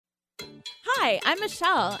Hi, I'm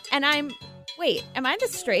Michelle, and am I the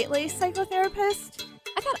straight-laced psychotherapist?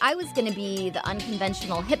 I thought I was going to be the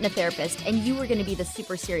unconventional hypnotherapist and you were going to be the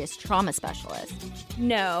super serious trauma specialist.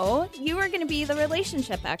 No, you are going to be the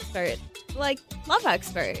relationship expert, like love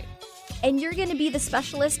expert. And you're going to be the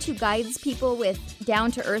specialist who guides people with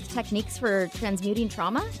down-to-earth techniques for transmuting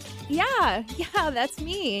trauma? Yeah, that's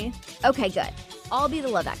me. Okay, good. I'll be the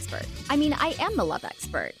love expert. I mean, I am the love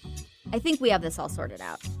expert. I think we have this all sorted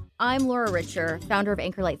out. I'm Laura Richer, founder of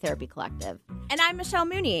Anchor Light Therapy Collective. And I'm Michelle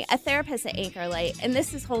Mooney, a therapist at Anchor Light, and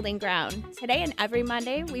this is Holding Ground. Today and every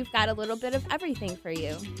Monday, we've got a little bit of everything for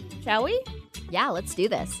you. Shall we? Yeah, let's do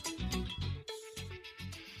this.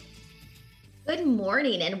 Good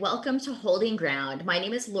morning and welcome to Holding Ground. My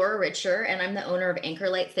name is Laura Richer and I'm the owner of Anchor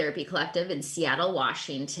Light Therapy Collective in Seattle,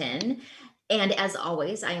 Washington. And as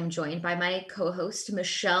always, I am joined by my co-host,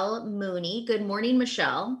 Michelle Mooney. Good morning,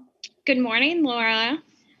 Michelle. Good morning, Laura.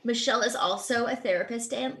 Michelle is also a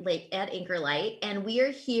therapist at Anchor Light, and we are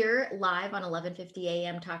here live on 11:50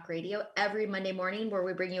 a.m. Talk Radio every Monday morning where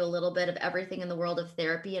we bring you a little bit of everything in the world of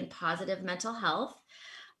therapy and positive mental health.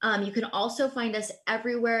 You can also find us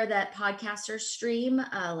everywhere that podcasters stream,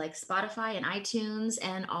 like Spotify and iTunes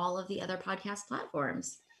and all of the other podcast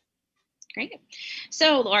platforms. Great.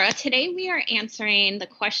 So, Laura, today we are answering the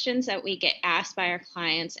questions that we get asked by our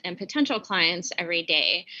clients and potential clients every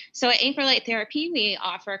day. So at Anchor Light Therapy, we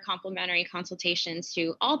offer complimentary consultations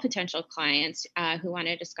to all potential clients who want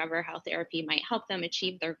to discover how therapy might help them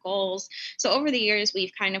achieve their goals. So over the years,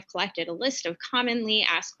 we've kind of collected a list of commonly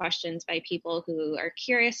asked questions by people who are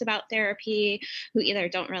curious about therapy, who either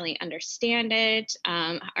don't really understand it,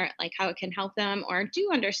 or like how it can help them, or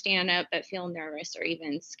do understand it, but feel nervous or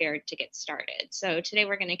even scared to get started. So today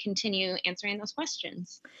we're going to continue answering those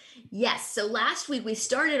questions. Yes. So last week we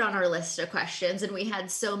started on our list of questions and we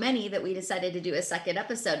had so many that we decided to do a second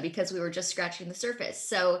episode because we were just scratching the surface.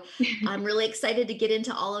 So I'm really excited to get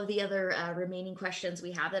into all of the other remaining questions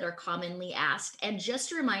we have that are commonly asked. And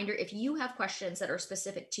just a reminder, if you have questions that are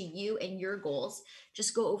specific to you and your goals,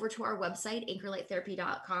 just go over to our website,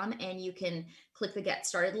 anchorlighttherapy.com, and you can click the Get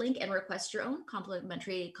Started link and request your own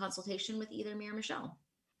complimentary consultation with either me or Michelle.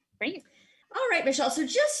 Great. All right, Michelle. So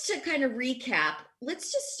just to kind of recap,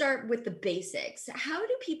 let's just start with the basics. How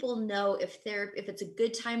do people know if it's a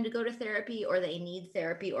good time to go to therapy or they need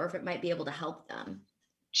therapy or if it might be able to help them?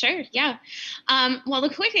 Sure. Yeah. Well, the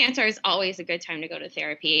quick answer is always a good time to go to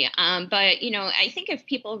therapy. But, I think if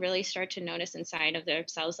people really start to notice inside of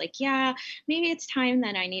themselves, like, yeah, maybe it's time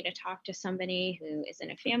that I need to talk to somebody who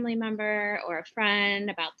isn't a family member or a friend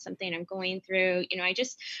about something I'm going through,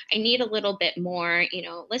 I need a little bit more,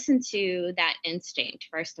 listen to that instinct,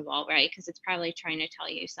 first of all, right? Because it's probably trying to tell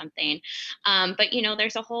you something. But,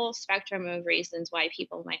 there's a whole spectrum of reasons why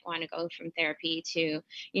people might want to go from therapy to,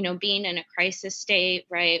 being in a crisis state,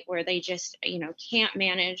 right? Where they just, can't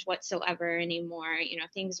manage whatsoever anymore.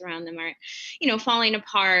 Things around them are, falling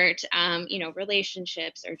apart,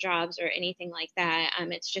 relationships or jobs or anything like that.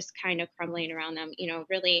 It's just kind of crumbling around them,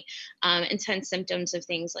 really intense symptoms of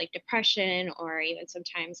things like depression or even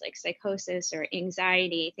sometimes like psychosis or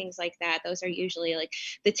anxiety, things like that. Those are usually like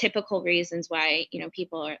the typical reasons why,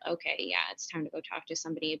 people are, okay, yeah, it's time to go talk to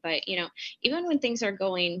somebody. But, even when things are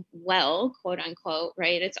going well, quote unquote,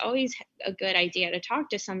 right, it's always a good idea to talk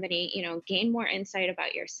to somebody, gain more insight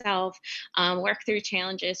about yourself, work through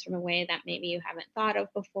challenges from a way that maybe you haven't thought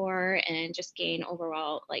of before, and just gain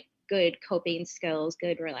overall like good coping skills,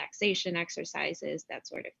 good relaxation exercises, that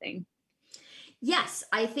sort of thing. Yes,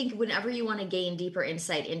 I think whenever you want to gain deeper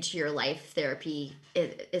insight into your life, therapy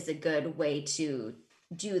is a good way to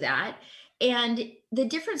do that. And the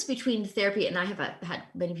difference between therapy, and I have had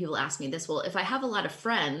many people ask me this, well, if I have a lot of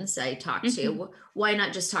friends I talk to, why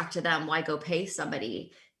not just talk to them? Why go pay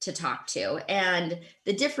somebody to talk to? And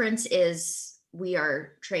the difference is we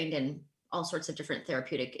are trained in all sorts of different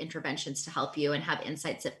therapeutic interventions to help you and have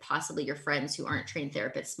insights that possibly your friends who aren't trained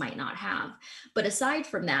therapists might not have. But aside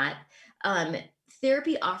from that,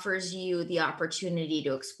 therapy offers you the opportunity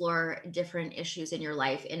to explore different issues in your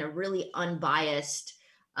life in a really unbiased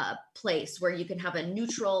place where you can have a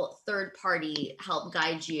neutral third party help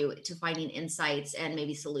guide you to finding insights and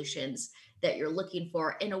maybe solutions that you're looking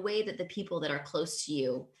for in a way that the people that are close to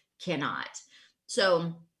you cannot.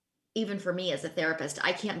 So even for me as a therapist,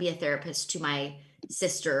 I can't be a therapist to my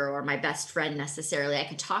sister or my best friend necessarily. I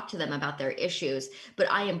can talk to them about their issues, but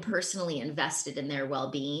I am personally invested in their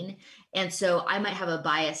well-being. And so I might have a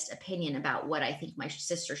biased opinion about what I think my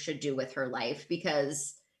sister should do with her life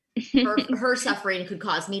because her suffering could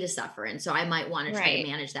cause me to suffer. And so I might want to try to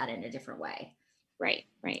manage that in a different way. Right.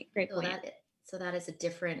 Great point. So that is a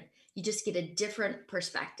different You just get a different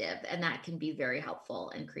perspective, and that can be very helpful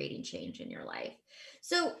in creating change in your life.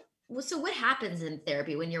 So, so what happens in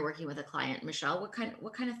therapy when you're working with a client, Michelle? What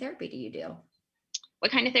kind of therapy do you do?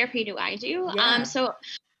 What kind of therapy do I do? Yeah.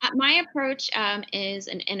 My approach is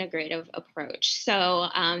an integrative approach. So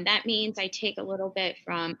that means I take a little bit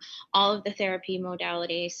from all of the therapy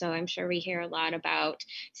modalities. So I'm sure we hear a lot about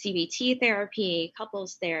CBT therapy,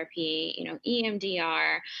 couples therapy,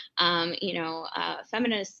 EMDR,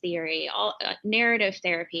 feminist theory, all narrative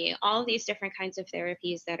therapy, all of these different kinds of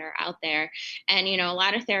therapies that are out there. And a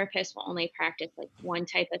lot of therapists will only practice like one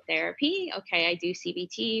type of therapy. Okay, I do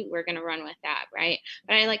CBT. We're going to run with that, right?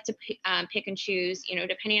 But I like to pick and choose,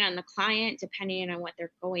 depending on the client, depending on what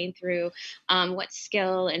they're going through, what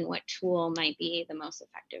skill and what tool might be the most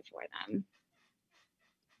effective for them.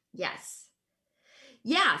 Yes.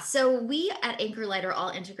 Yeah, so we at Anchor Light are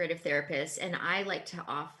all integrative therapists, and I like to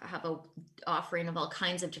have a offering of all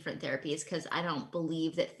kinds of different therapies because I don't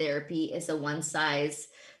believe that therapy is a one size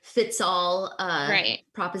fits all Right.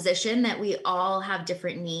 proposition. That we all have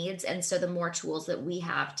different needs, and so the more tools that we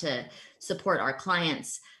have to support our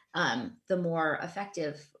clients, the more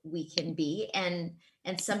effective we can be.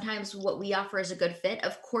 And sometimes what we offer is a good fit.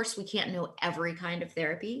 Of course, we can't know every kind of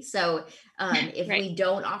therapy, so if Right. we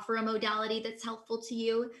don't offer a modality that's helpful to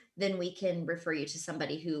you, then we can refer you to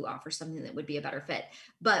somebody who offers something that would be a better fit.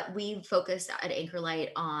 But we focus at Anchor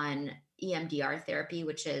Light on EMDR therapy,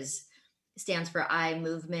 which is stands for eye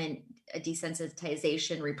movement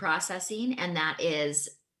desensitization reprocessing, and that is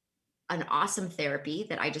an awesome therapy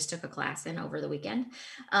that I just took a class in over the weekend,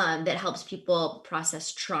 that helps people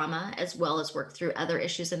process trauma as well as work through other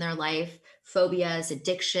issues in their life, phobias,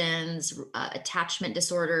 addictions, attachment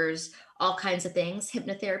disorders, all kinds of things.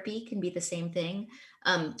 Hypnotherapy can be the same thing,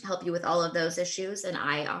 help you with all of those issues. And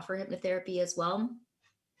I offer hypnotherapy as well.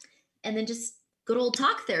 And then just good old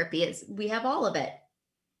talk therapy is we have all of it.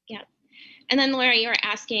 Yeah. And then Laura, you were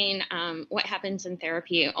asking what happens in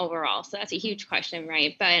therapy overall. So that's a huge question,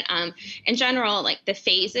 right? But in general, like the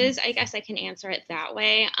phases, I guess I can answer it that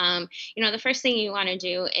way. The first thing you want to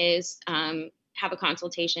do is have a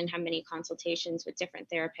consultation, have many consultations with different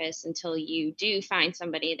therapists until you do find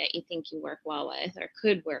somebody that you think you work well with or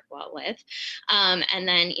could work well with. And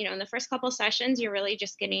then, in the first couple sessions, you're really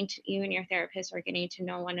just you and your therapist are getting to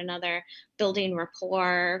know one another, building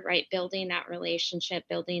rapport, right? Building that relationship,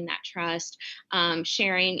 building that trust,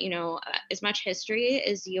 sharing, as much history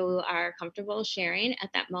as you are comfortable sharing at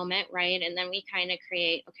that moment, right? And then we kind of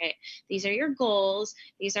create, okay, these are your goals.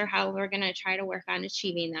 These are how we're going to try to work on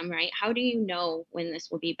achieving them, right? How do you know when this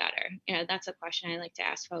will be better? That's a question I like to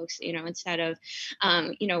ask folks, instead of,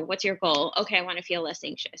 what's your goal? Okay, I want to feel less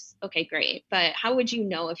anxious. Okay, great. But how would you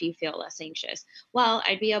know if you feel less anxious? Well,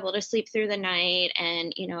 I'd be able to sleep through the night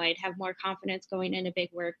and, I'd have more confidence going into big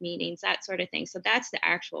work meetings, that sort of thing. So that's the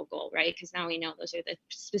actual goal, right? Because now we know those are the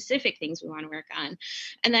specific things we want to work on.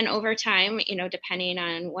 And then over time, depending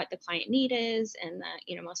on what the client need is and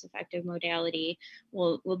the, most effective modality,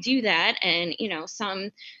 we'll do that. And,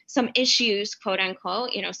 some issues, quote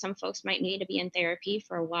unquote, some folks might need to be in therapy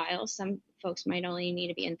for a while. Some folks might only need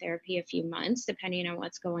to be in therapy a few months, depending on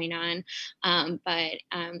what's going on.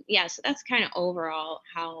 So that's kind of overall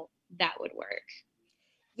how that would work.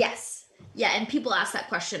 Yes. Yeah. And people ask that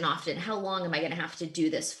question often: how long am I going to have to do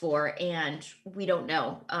this for? And we don't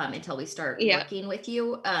know until we start Yeah. working with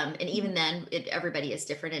you. And even then, everybody is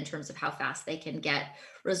different in terms of how fast they can get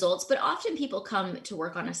results. But often people come to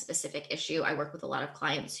work on a specific issue. I work with a lot of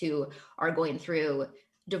clients who are going through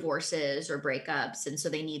divorces or breakups, and so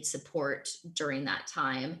they need support during that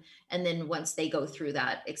time. And then once they go through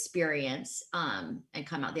that experience, and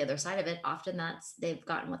come out the other side of it, often they've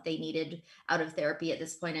gotten what they needed out of therapy at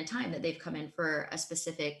this point in time, that they've come in for a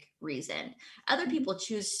specific reason. Other people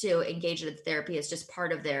choose to engage in therapy as just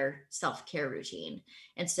part of their self-care routine.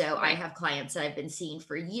 And so I Right. have clients that I've been seeing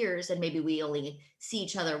for years, and maybe we only see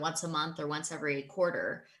each other once a month or once every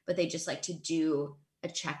quarter, but they just like to do a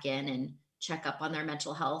check-in and check up on their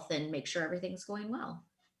mental health and make sure everything's going well.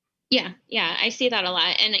 Yeah, I see that a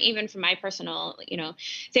lot. And even from my personal,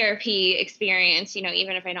 therapy experience,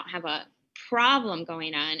 even if I don't have a problem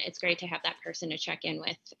going on, it's great to have that person to check in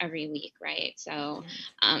with every week, right? So,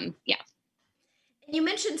 Yeah. yeah. You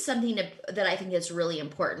mentioned something that I think is really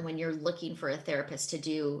important when you're looking for a therapist to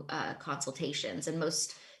do consultations. And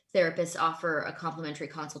most therapists offer a complimentary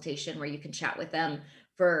consultation where you can chat with them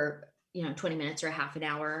for 20 minutes or a half an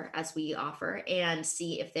hour, as we offer, and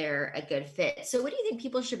see if they're a good fit. So what do you think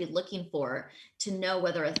people should be looking for to know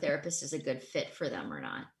whether a therapist is a good fit for them or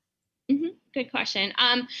not? Good question.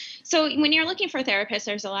 So when you're looking for therapists,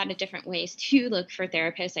 there's a lot of different ways to look for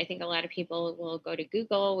therapists. I think a lot of people will go to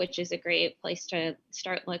Google, which is a great place to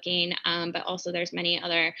start looking. But also there's many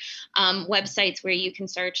other websites where you can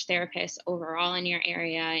search therapists overall in your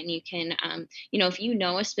area. And you can, if you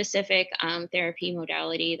know a specific therapy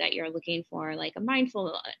modality that you're looking for, like a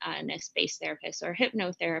mindfulness-based therapist or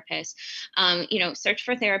hypnotherapist, search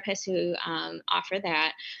for therapists who offer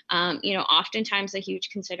that. Oftentimes a huge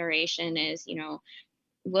consideration is,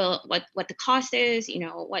 what the cost is,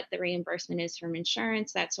 what the reimbursement is from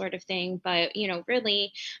insurance, that sort of thing. But,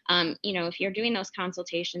 really, if you're doing those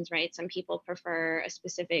consultations, right, some people prefer a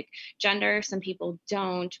specific gender, some people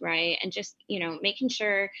don't, right? And just, making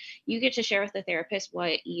sure you get to share with the therapist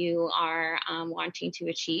what you are wanting to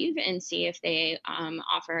achieve and see if they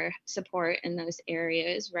offer support in those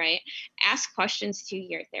areas, right? Ask questions to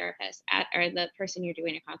your therapist or the person you're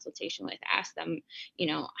doing a consultation with. Ask them,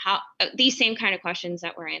 how these same kind of questions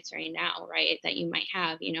that we're answering now, right, that you might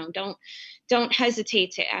have. Don't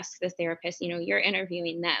hesitate to ask the therapist. You're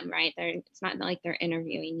interviewing them, right? It's not like they're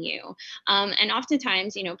interviewing you. And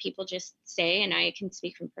oftentimes, people just say, and I can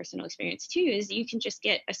speak from personal experience too, is you can just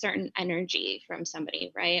get a certain energy from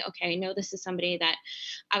somebody, right? Okay, I know this is somebody that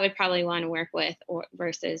I would probably want to work with, or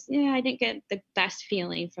versus, I didn't get the best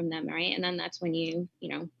feeling from them, right? And then that's when you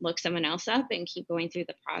look someone else up and keep going through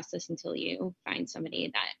the process until you find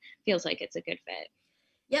somebody that feels like it's a good fit.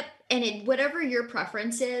 Yep. And whatever your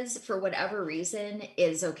preference is, for whatever reason,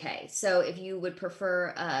 is okay. So if you would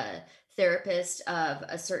prefer a therapist of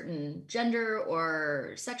a certain gender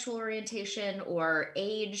or sexual orientation or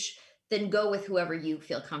age, then go with whoever you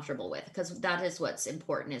feel comfortable with, because that is what's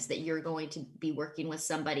important, is that you're going to be working with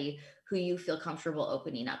somebody who you feel comfortable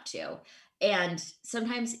opening up to. And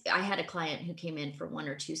sometimes I had a client who came in for 1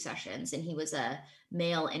 or 2 sessions, and he was a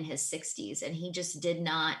male in his 60s, and he just did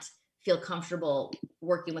not feel comfortable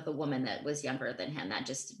working with a woman that was younger than him. That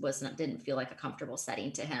just didn't feel like a comfortable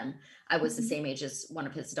setting to him. I was the same age as one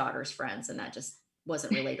of his daughter's friends, and that just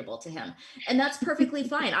wasn't relatable to him. And that's perfectly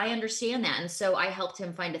fine. I understand that. And so I helped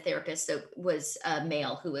him find a therapist that was a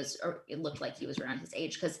male or it looked like he was around his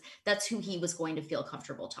age, because that's who he was going to feel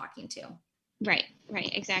comfortable talking to. Right,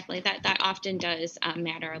 exactly. That often does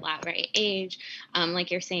matter a lot, right? Age, like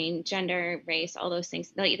you're saying, gender, race, all those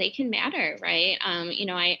things, they can matter, right?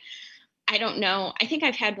 I don't know. I think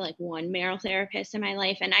I've had like one male therapist in my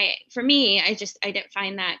life. And I didn't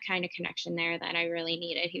find that kind of connection there that I really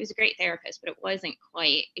needed. He was a great therapist, but it wasn't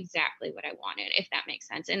quite exactly what I wanted, if that makes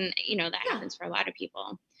sense. And, that happens for a lot of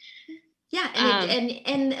people. Yeah.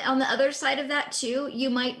 And on the other side of that too, you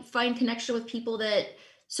might find connection with people that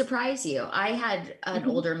surprise you. I had an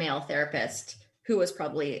older male therapist who was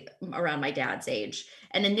probably around my dad's age.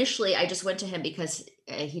 And initially I just went to him because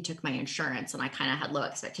he took my insurance, and I kind of had low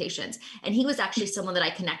expectations. And he was actually someone that I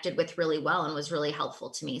connected with really well and was really helpful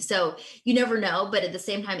to me. So you never know, but at the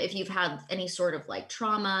same time, if you've had any sort of like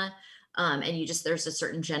trauma, and there's a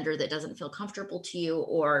certain gender that doesn't feel comfortable to you,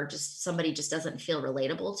 or just somebody just doesn't feel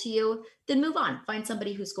relatable to you, then move on. Find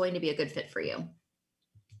somebody who's going to be a good fit for you.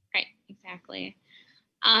 Right, exactly.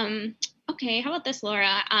 Okay, how about this,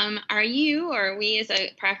 Laura? Are you, or we as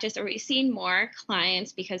a practice, are we seeing more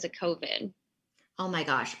clients because of COVID? Oh my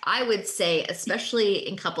gosh. I would say, especially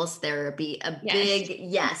in couples therapy, big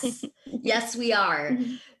yes. Yes, we are.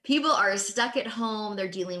 People are stuck at home. They're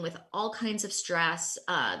dealing with all kinds of stress.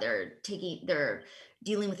 They're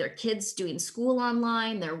dealing with their kids doing school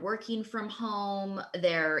online. They're working from home.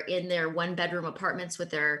 They're in their 1-bedroom apartments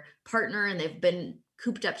with their partner, and they've been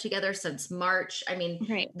cooped up together since March. I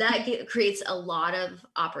mean, that creates a lot of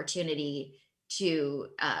opportunity to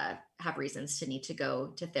have reasons to need to go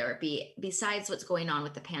to therapy, besides what's going on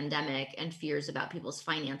with the pandemic and fears about people's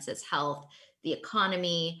finances, health, the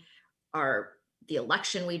economy, the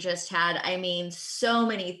election we just had. I mean, so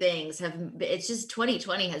many things it's just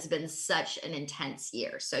 2020 has been such an intense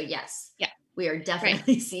year. So yes, we are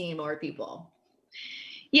definitely seeing more people.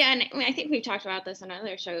 Yeah, and I think we've talked about this on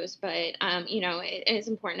other shows, but, it is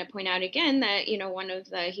important to point out again that, one of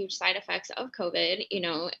the huge side effects of COVID,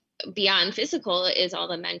 beyond physical, is all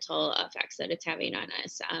the mental effects that it's having on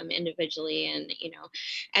us individually and,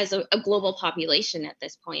 as a global population at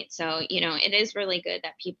this point. So, it is really good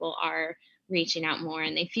that people are reaching out more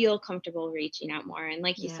and they feel comfortable reaching out more. And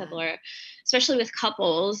like you said, Laura, especially with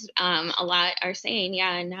couples, a lot are saying,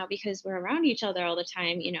 and now because we're around each other all the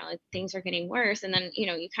time, things are getting worse. And then,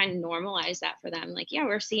 you kind of normalize that for them. Like,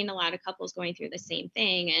 we're seeing a lot of couples going through the same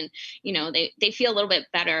thing, and, they feel a little bit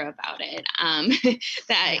better about it,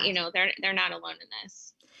 that, they're not alone in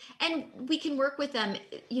this. And we can work with them.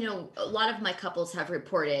 A lot of my couples have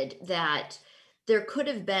reported that there could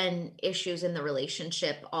have been issues in the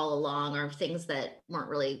relationship all along, or things that weren't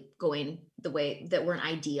really going the way, that weren't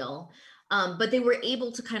ideal. But they were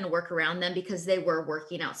able to kind of work around them because they were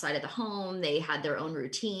working outside of the home. They had their own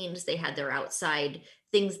routines. They had their outside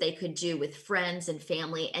things they could do with friends and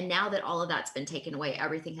family. And now that all of that's been taken away,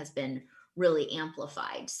 everything has been really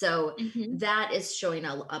amplified. So Hmm. that is showing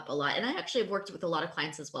up a lot. And I actually have worked with a lot of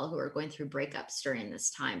clients as well who are going through breakups during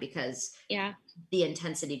this time, because Yeah. the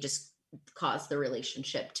intensity just caused the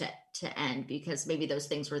relationship to end, because maybe those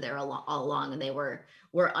things were there all along, and they were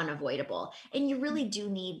unavoidable. And you really do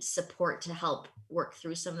need support to help work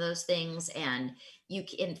through some of those things. And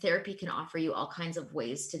therapy can offer you all kinds of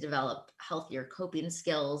ways to develop healthier coping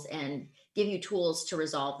skills and give you tools to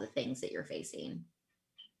resolve the things that you're facing.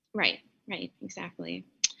 Right. Right. Exactly.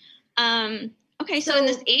 Um, okay. So in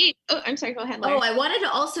this So, age, oh, I'm sorry. Go ahead, oh, Laura. I wanted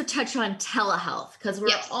to also touch on telehealth, because we're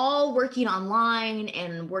Yes. all working online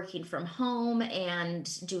and working from home and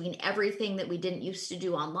doing everything that we didn't used to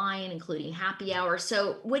do online, including happy hour.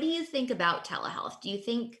 So, what do you think about telehealth? Do you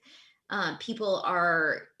think people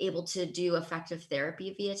are able to do effective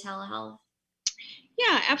therapy via telehealth?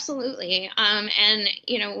 Yeah, absolutely. And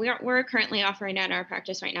we're currently offering at our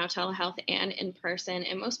practice right now telehealth and in person,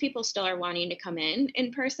 and most people still are wanting to come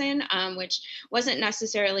in person, which wasn't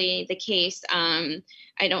necessarily the case.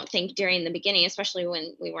 I don't think during the beginning, especially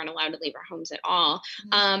when we weren't allowed to leave our homes at all.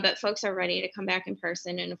 Mhm. But folks are ready to come back in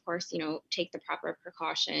person, and of course, take the proper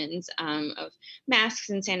precautions of masks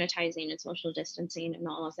and sanitizing and social distancing and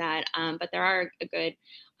all of that. But there are a good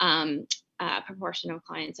um, proportion of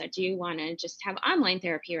clients that do want to just have online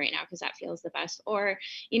therapy right now because that feels the best. Or,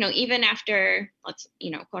 even after, let's,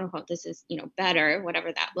 quote unquote, this is, better,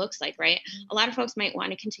 whatever that looks like, right? A lot of folks might want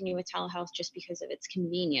to continue with telehealth just because of its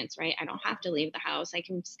convenience, right? I don't have to leave the house. I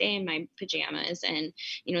can stay in my pajamas, and,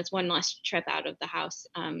 it's one less trip out of the house,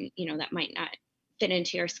 that might not fit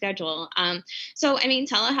into your schedule. So, I mean,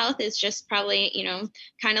 telehealth is just probably,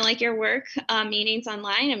 kind of like your work meetings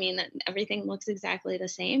online. I mean, everything looks exactly the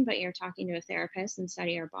same, but you're talking to a therapist instead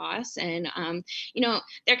of your boss. And,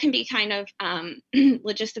 there can be kind of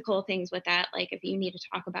logistical things with that. Like if you need to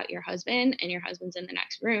talk about your husband and your husband's in the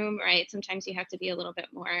next room, right? Sometimes you have to be a little bit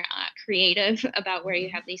more creative about where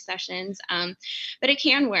you have these sessions. But it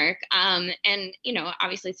can work. And,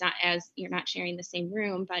 obviously it's not as you're not sharing the same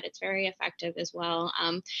room, but it's very effective as well.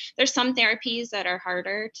 There's some therapies that are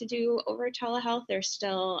harder to do over telehealth. They're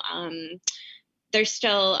still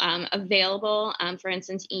available. For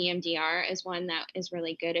instance, EMDR is one that is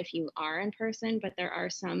really good if you are in person, but there are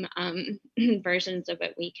some versions of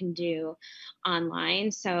it we can do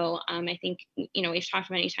online. So I think, we've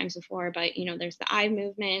talked many times before, but, there's the eye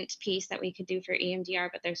movement piece that we could do for EMDR,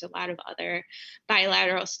 but there's a lot of other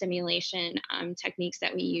bilateral stimulation techniques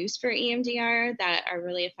that we use for EMDR that are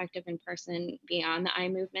really effective in person beyond the eye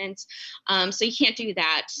movements. So you can't do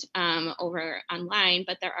that over online,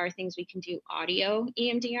 but there are things we can do audio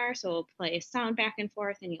EMDR. So we'll play sound back and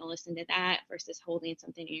forth and you'll listen to that versus holding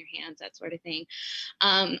something in your hands, that sort of thing.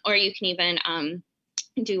 Or you can even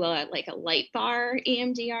do a light bar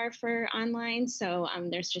EMDR for online. So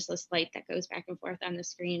there's just this light that goes back and forth on the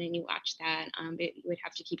screen and you watch that. But you would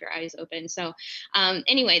have to keep your eyes open. So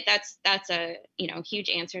anyway, that's a huge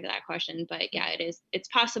answer to that question. But yeah, it's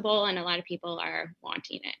possible, and a lot of people are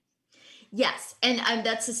wanting it. Yes, and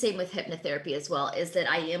that's the same with hypnotherapy as well, is that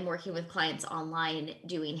I am working with clients online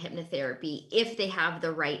doing hypnotherapy if they have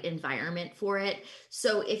the right environment for it.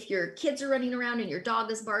 So if your kids are running around and your dog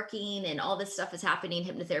is barking and all this stuff is happening,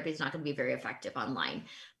 hypnotherapy is not going to be very effective online.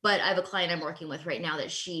 But I have a client I'm working with right now that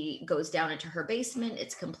she goes down into her basement.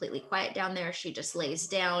 It's completely quiet down there. She just lays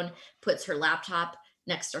down, puts her laptop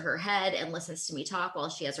next to her head and listens to me talk while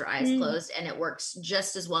she has her eyes Mm, closed, and it works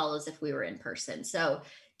just as well as if we were in person. So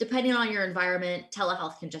depending on your environment,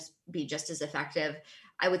 telehealth can just be just as effective.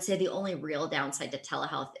 I would say the only real downside to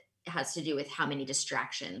telehealth has to do with how many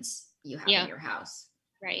distractions you have in yeah. your house.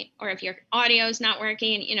 Right. Or if your audio is not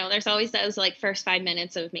working, there's always those first 5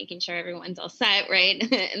 minutes of making sure everyone's all set, right?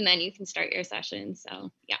 And then you can start your session.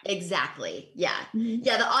 So yeah. Exactly. Yeah. Mhm.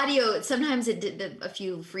 Yeah. The audio, sometimes a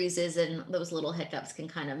few freezes and those little hiccups can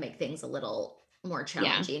kind of make things a little more Yeah.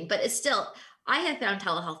 challenging, but it's still, I have found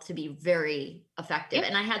telehealth to be very effective. Yep.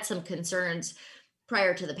 And I had some concerns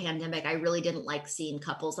prior to the pandemic. I really didn't like seeing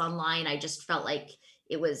couples online. I just felt like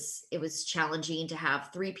it was challenging to have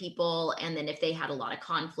three people, and then if they had a lot of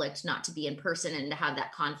conflict, not to be in person and to have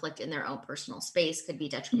that conflict in their own personal space could be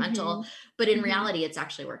detrimental. Hmm. But in Hmm. reality, it's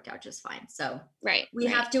actually worked out just fine. So Right. we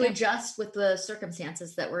Right. have to Yep. adjust with the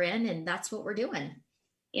circumstances that we're in, and that's what we're doing.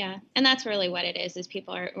 Yeah. And that's really what it is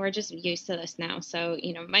we're just used to this now. So,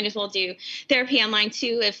 might as well do therapy online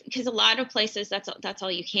too, because a lot of places that's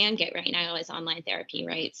all you can get right now is online therapy.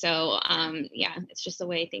 Right. So, yeah, it's just the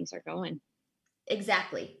way things are going.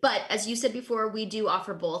 Exactly. But as you said before, we do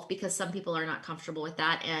offer both because some people are not comfortable with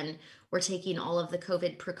that. And we're taking all of the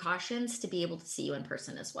COVID precautions to be able to see you in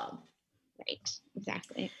person as well. Right.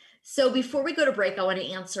 Exactly. So before we go to break, I want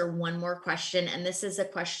to answer one more question. And this is a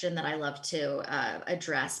question that I love to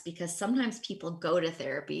address because sometimes people go to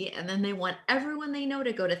therapy and then they want everyone they know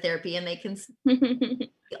to go to therapy and they can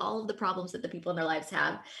see all of the problems that the people in their lives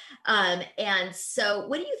have. And so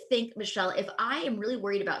what do you think, Michelle, if I am really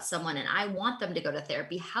worried about someone and I want them to go to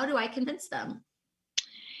therapy, how do I convince them?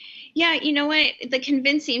 Yeah, you know what? The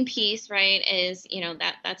convincing piece, right, is,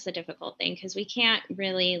 that's the difficult thing because we can't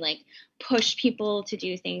really push people to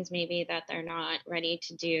do things maybe that they're not ready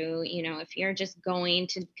to do. If you're just going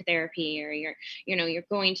to therapy or you're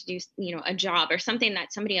going to do, a job or something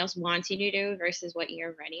that somebody else wants you to do versus what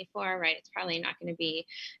you're ready for, right? It's probably not going to be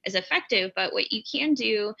as effective. But what you can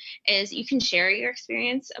do is you can share your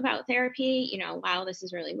experience about therapy. Wow, this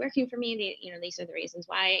is really working for me. These are the reasons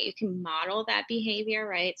why. You can model that behavior,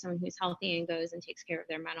 right? Someone who's healthy and goes and takes care of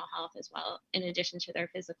their mental health as well, in addition to their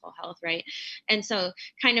physical health, right? And so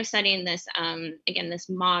kind of setting this, again, this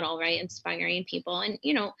model, right? Inspiring people and,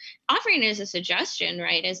 offering it as a suggestion,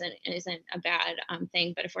 right? Isn't a bad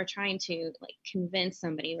thing. But if we're trying to convince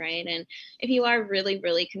somebody, right? And if you are really,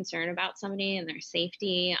 really concerned about somebody and their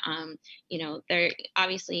safety, they're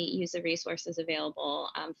obviously use the resources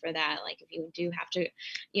available for that. If you do have to,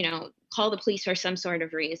 call the police for some sort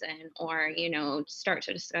of reason or, start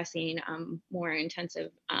to discussing more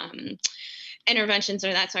intensive interventions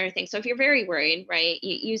or that sort of thing. So if you're very worried, right,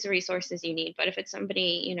 you use the resources you need. But if it's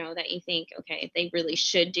somebody, that you think, okay, they really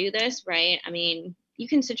should do this, right? I mean, you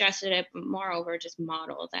can suggest it, but moreover, just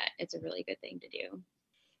model that it's a really good thing to do.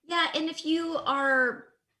 Yeah. And if you are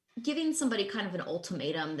giving somebody kind of an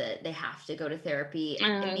ultimatum that they have to go to therapy,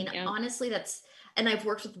 honestly, and I've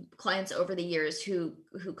worked with clients over the years who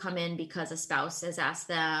come in because a spouse has asked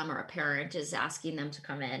them or a parent is asking them to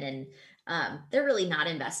come in and they're really not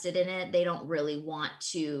invested in it. They don't really want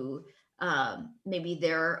to, maybe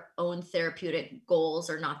their own therapeutic goals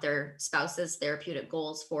are not their spouse's therapeutic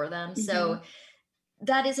goals for them. Mm-hmm. So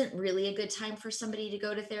that isn't really a good time for somebody to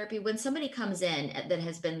go to therapy. When somebody comes in that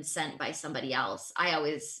has been sent by somebody else, I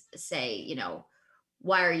always say,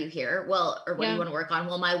 why are you here? Well, or what do you want to work on?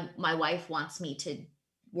 Well, my wife wants me to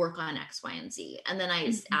work on X, Y, and Z. And then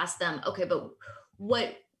I ask them, okay, but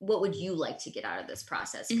what would you like to get out of this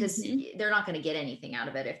process? Because they're not going to get anything out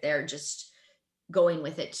of it if they're just going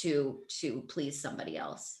with it to please somebody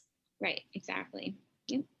else. Right. Exactly.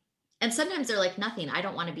 Yep. And sometimes they're like, nothing, I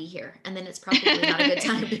don't want to be here. And then it's probably not a good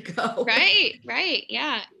time to go. Right.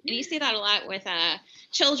 Yeah. And you see that a lot with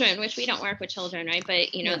children, which we don't work with children, right? But,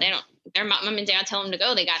 they don't, their mom and dad tell them to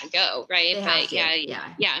go, they got to go, right? But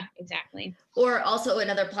yeah, exactly. Or also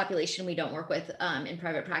another population we don't work with in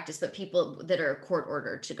private practice, but people that are court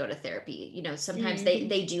ordered to go to therapy, sometimes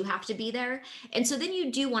they do have to be there. And so then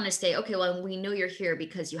you do want to say, okay, well, we know you're here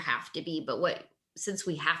because you have to be, but since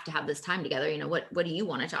we have to have this time together, what do you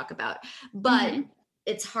want to talk about? But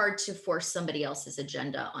it's hard to force somebody else's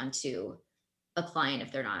agenda onto a client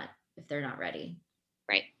if they're not ready.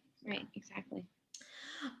 Right. Exactly.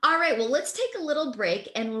 All right. Well, let's take a little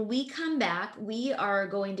break. And when we come back, we are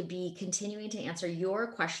going to be continuing to answer your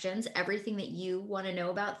questions, everything that you want to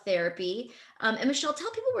know about therapy. And Michelle,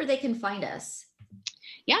 tell people where they can find us.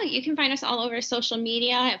 Yeah, you can find us all over social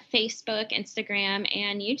media at Facebook, Instagram,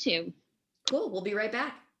 and YouTube. Cool. We'll be right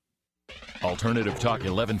back. Alternative Talk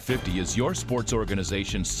 1150 is your sports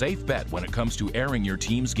organization's safe bet when it comes to airing your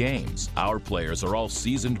team's games. Our players are all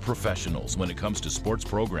seasoned professionals when it comes to sports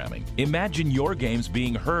programming. Imagine your games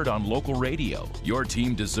being heard on local radio. Your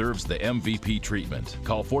team deserves the MVP treatment.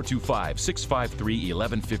 Call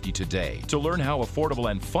 425-653-1150 today to learn how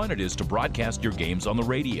affordable and fun it is to broadcast your games on the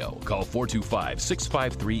radio. Call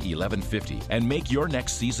 425-653-1150 and make your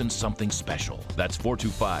next season something special. That's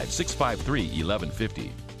 425-653-1150.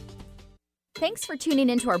 Thanks for tuning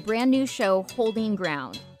into our brand new show, Holding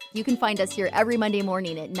Ground. You can find us here every Monday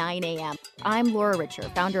morning at 9 a.m. I'm Laura Richer,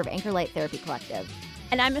 founder of Anchor Light Therapy Collective.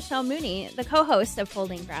 And I'm Michelle Mooney, the co-host of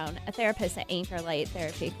Holding Ground, a therapist at Anchor Light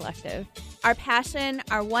Therapy Collective. Our passion,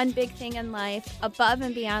 our one big thing in life, above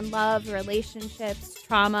and beyond love, relationships,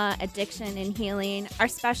 trauma, addiction, and healing, our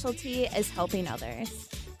specialty is helping others.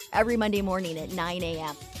 Every Monday morning at 9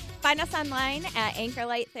 a.m. Find us online at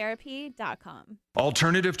anchorlighttherapy.com.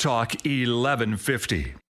 Alternative Talk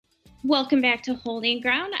 1150. Welcome back to Holding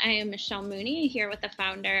Ground. I am Michelle Mooney, here with the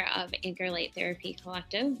founder of Anchor Light Therapy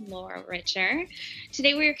Collective, Laura Richer.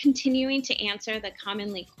 Today we are continuing to answer the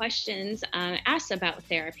commonly questions asked about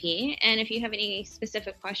therapy. And if you have any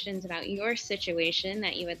specific questions about your situation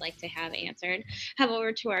that you would like to have answered, head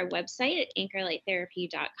over to our website at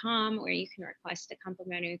anchorlighttherapy.com, where you can request a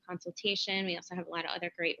complimentary consultation. We also have a lot of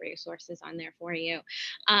other great resources on there for you.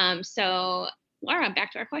 So Laura,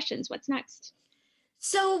 back to our questions. What's next?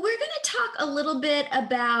 So we're going to talk a little bit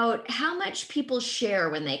about how much people share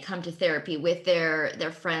when they come to therapy with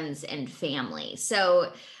their friends and family.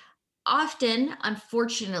 So often,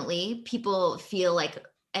 unfortunately, people feel like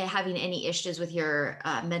having any issues with your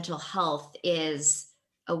mental health is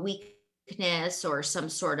a weakness or some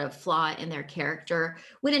sort of flaw in their character,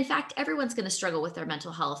 when in fact, everyone's going to struggle with their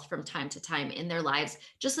mental health from time to time in their lives,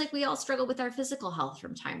 just like we all struggle with our physical health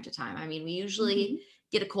from time to time. I mean, we usually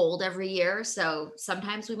get a cold every year. So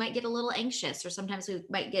sometimes we might get a little anxious, or sometimes we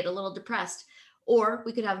might get a little depressed, or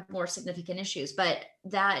we could have more significant issues, but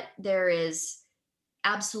that there is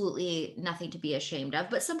absolutely nothing to be ashamed of.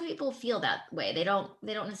 But some people feel that way. They don't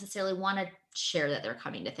necessarily want to share that they're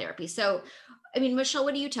coming to therapy. So, I mean, Michelle,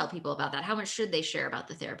 what do you tell people about that? How much should they share about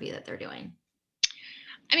the therapy that they're doing?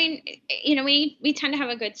 I mean, we tend to have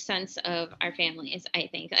a good sense of our families, I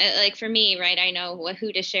think. Like for me, right, I know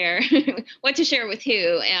who to share, what to share with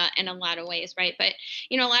who in a lot of ways, right? But,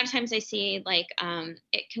 a lot of times I see like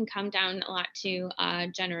it can come down a lot to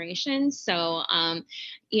generations. So, I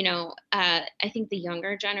think the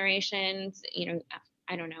younger generations,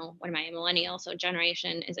 I don't know, what am I, a millennial? So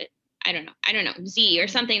generation, is it? I don't know, Z or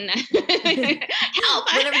something that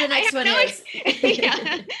help. Whatever the next one is. Yeah,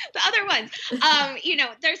 the other ones.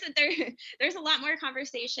 There's a lot more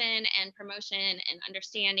conversation and promotion and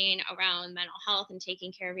understanding around mental health and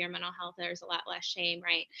taking care of your mental health. There's a lot less shame,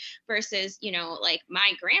 right? Versus, like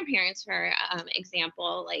my grandparents, for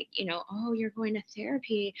example, like, oh, you're going to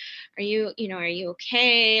therapy. Are you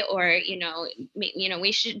okay? Or,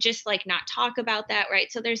 we should just like not talk about that,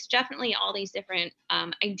 right? So there's definitely all these different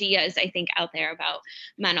ideas, I think, out there about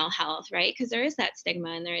mental health, right? Because there is that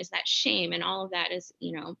stigma and there is that shame, and all of that is,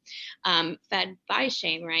 fed by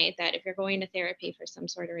shame, right? That if you're going to therapy for some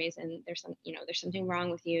sort of reason, there's something wrong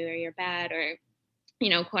with you, or you're bad, or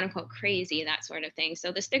quote unquote crazy, that sort of thing.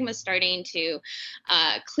 So the stigma is starting to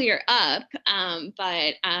clear up.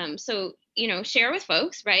 So, share with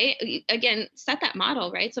folks, right? Again, set that model,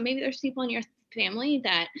 right? So maybe there's people in your family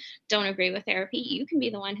that don't agree with therapy. You can be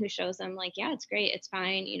the one who shows them like, yeah, it's great, it's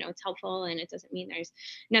fine, it's helpful, and it doesn't mean there's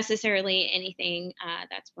necessarily anything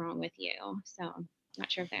that's wrong with you. So not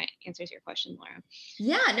sure if that answers your question, Laura.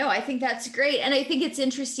 Yeah, no, I think that's great. And I think it's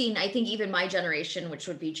interesting. I think even my generation, which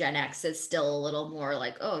would be Gen X, is still a little more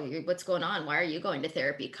like, oh, what's going on? Why are you going to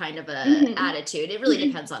therapy? Kind of a attitude. It really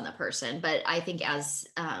depends on the person. But I think as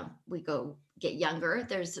we get younger,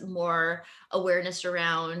 there's more awareness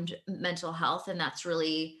around mental health. And that's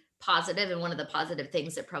really positive. And one of the positive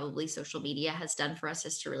things that probably social media has done for us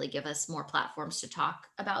is to really give us more platforms to talk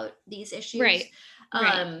about these issues. Right.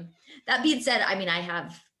 That being said, I mean, I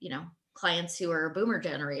have, clients who are boomer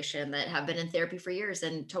generation that have been in therapy for years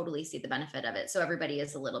and totally see the benefit of it. So everybody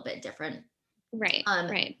is a little bit different. Right.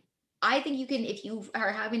 Right. I think you can, if you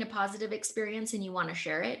are having a positive experience and you want to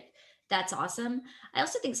share it, that's awesome. I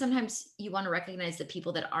also think sometimes you want to recognize the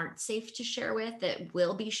people that aren't safe to share with, that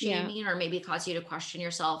will be shaming or maybe cause you to question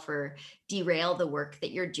yourself or derail the work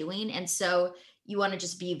that you're doing. And so you want to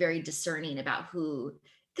just be very discerning about who,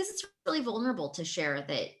 because it's really vulnerable to share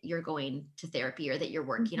that you're going to therapy or that you're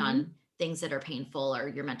working on things that are painful or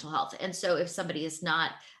your mental health. And so if somebody is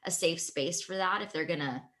not a safe space for that, if they're going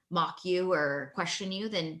to mock you or question you,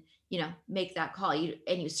 then make that call.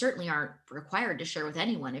 You certainly aren't required to share with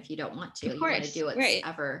anyone if you don't want to. You want to do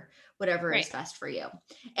whatever is best for you.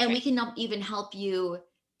 And we can even help you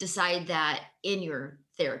decide that in your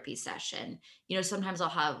therapy session. Sometimes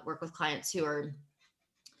I'll work with clients who are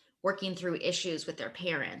working through issues with their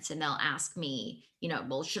parents, and they'll ask me,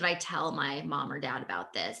 well, should I tell my mom or dad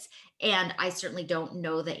about this? And I certainly don't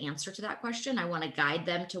know the answer to that question. I want to guide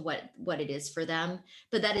them to what it is for them.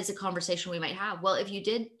 But that is a conversation we might have. Well, if you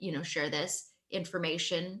did, share this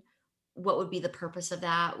information, what would be the purpose of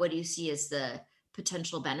that? What do you see as the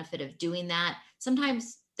potential benefit of doing that?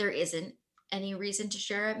 Sometimes there isn't any reason to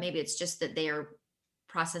share it. Maybe it's just that they are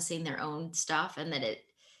processing their own stuff,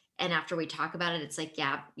 and after we talk about it, it's like,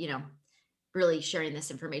 yeah, really sharing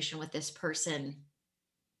this information with this person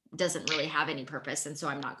doesn't really have any purpose. And so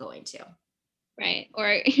I'm not going to. Right.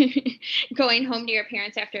 Or going home to your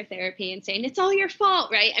parents after therapy and saying, it's all your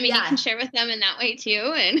fault. Right. I mean, you can share with them in that way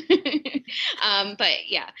too. And, but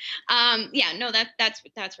yeah. Yeah, no,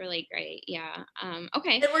 that's really great. Yeah.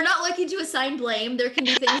 Okay. And we're not looking to assign blame. There can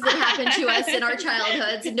be things that happen to us in our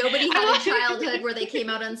childhoods. Nobody had a childhood where they came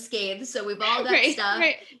out unscathed. So we've all got stuff.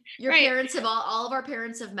 Right, Your parents have all of our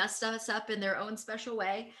parents have messed us up in their own special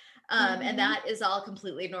way. And that is all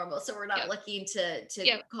completely normal. So we're not looking to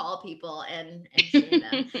call people and shame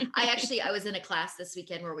them. I was in a class this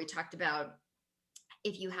weekend where we talked about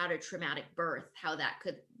if you had a traumatic birth, how that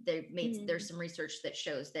could, there's some research that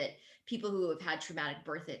shows that people who have had traumatic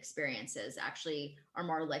birth experiences actually are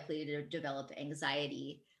more likely to develop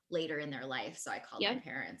anxiety later in their life. So I called my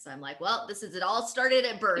parents. I'm like, well, it all started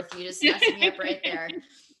at birth. You just messed me up right there.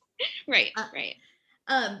 Right.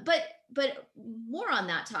 But more on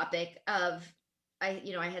that topic of, I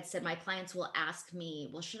had said my clients will ask me,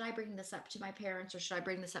 well, should I bring this up to my parents or should I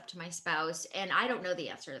bring this up to my spouse? And I don't know the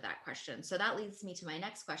answer to that question. So that leads me to my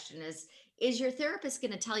next question is your therapist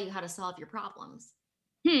going to tell you how to solve your problems?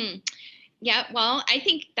 Yeah, well, I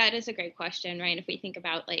think that is a great question, right? If we think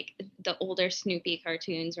about like the older Snoopy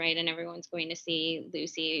cartoons, right? And everyone's going to see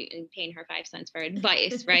Lucy and paying her 5 cents for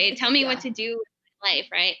advice, right? Tell me what to do with my life,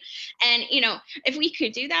 right? And, if we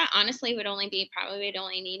could do that, honestly, we'd only need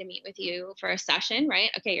to meet with you for a session, right?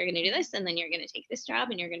 Okay, you're going to do this and then you're going to take this job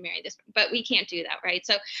and you're going to marry this, but we can't do that, right?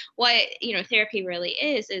 So what, therapy really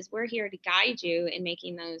is we're here to guide you in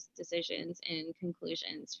making those decisions and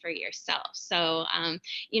conclusions for yourself. So,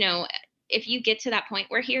 if you get to that point,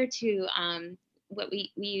 we're here to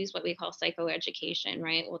we use what we call psychoeducation,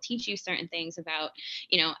 right? We'll teach you certain things about,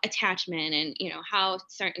 attachment and, how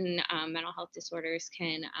certain mental health disorders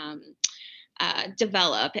can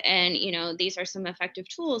develop. And, these are some effective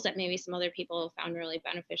tools that maybe some other people have found really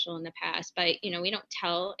beneficial in the past, but, we don't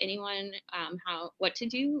tell anyone what to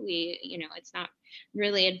do. It's not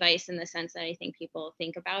really advice in the sense that I think people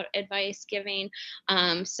think about advice giving.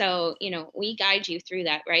 So, we guide you through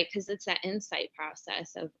that, right? Because it's that insight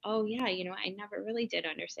process of, oh yeah, I never really did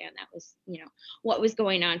understand that was, what was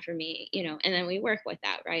going on for me, and then we work with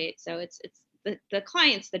that, right? So it's the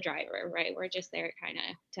client's the driver, right? We're just there kind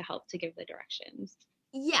of to help to give the directions.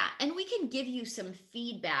 Yeah. And we can give you some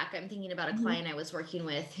feedback. I'm thinking about a client I was working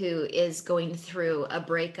with who is going through a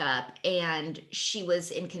breakup and she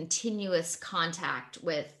was in continuous contact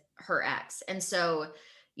with her ex. And so,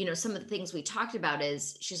 some of the things we talked about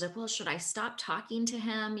is she's like, well, should I stop talking to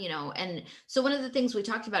him? And so one of the things we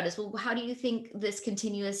talked about is, well, how do you think this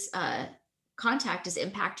continuous, contact is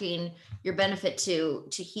impacting your benefit to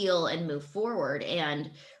heal and move forward?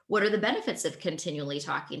 And what are the benefits of continually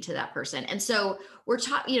talking to that person? And so we're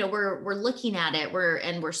looking at it,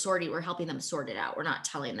 we're helping them sort it out. We're not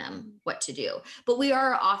telling them what to do, but we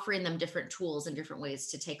are offering them different tools and different ways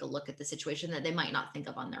to take a look at the situation that they might not think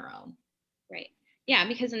of on their own. Right. Yeah,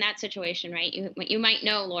 because in that situation, right, you might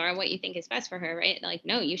know, Laura, what you think is best for her, right? Like,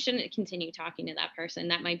 no, you shouldn't continue talking to that person.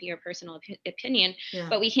 That might be your personal opinion,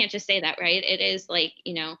 but we can't just say that, right? It is like,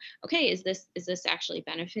 okay, is this actually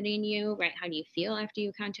benefiting you, right? How do you feel after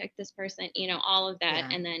you contact this person? All of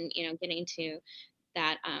that, and then getting to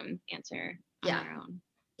that answer on your own.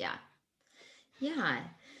 Yeah.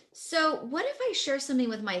 So what if I share something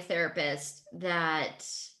with my therapist that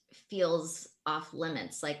feels off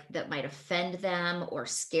limits, like that might offend them or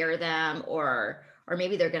scare them, or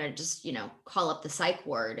maybe they're going to just, call up the psych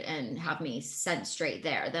ward and have me sent straight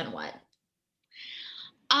there? Then what?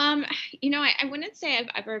 I wouldn't say I've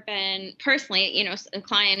ever been personally, a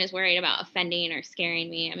client is worried about offending or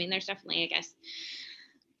scaring me. I mean, there's definitely, I guess,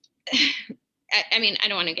 I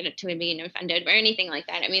don't want to get it to being offended or anything like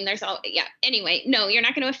that. I mean, anyway, no, you're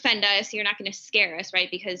not going to offend us. You're not going to scare us, right?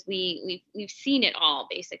 Because we've seen it all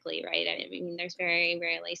basically, right? I mean, there's very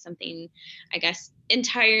rarely something, I guess,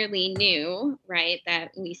 entirely new, right,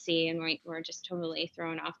 that we see and we're just totally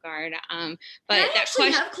thrown off guard. But I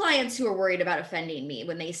actually have clients who are worried about offending me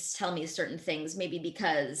when they tell me certain things, maybe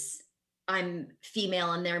because I'm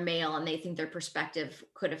female and they're male and they think their perspective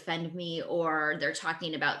could offend me, or they're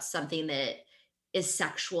talking about something that is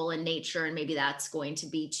sexual in nature and maybe that's going to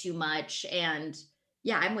be too much. And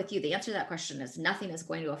yeah, I'm with you. The answer to that question is nothing is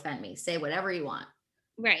going to offend me. Say whatever you want.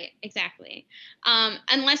 Right. Exactly.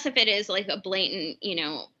 Unless if it is like a blatant,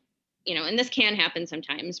 and this can happen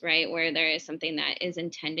sometimes, right? Where there is something that is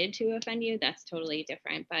intended to offend you, that's totally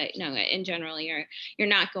different. But no, in general, you're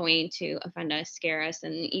not going to offend us, scare us.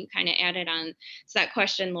 And you kind of added on to that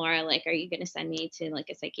question, Laura, like, are you going to send me to like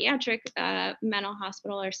a psychiatric mental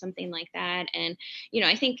hospital or something like that? And,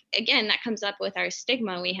 I think, again, that comes up with our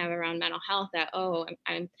stigma we have around mental health that, oh,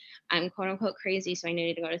 I'm quote unquote crazy, so I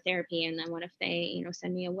need to go to therapy. And then what if they,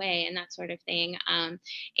 send me away and that sort of thing.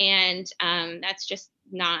 That's just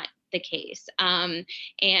not the case.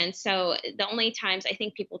 And so the only times I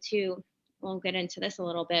think people too, we'll get into this a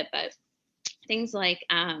little bit, but things like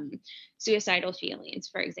suicidal feelings,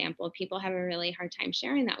 for example, people have a really hard time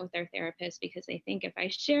sharing that with their therapist because they think if I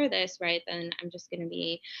share this, right, then I'm just going to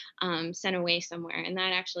be sent away somewhere. And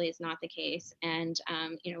that actually is not the case. And,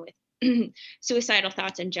 with suicidal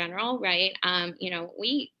thoughts in general, right,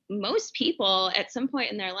 most people at some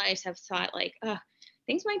point in their lives have thought like, oh,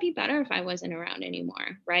 things might be better if I wasn't around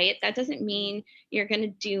anymore, right? That doesn't mean you're going to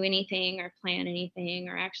do anything or plan anything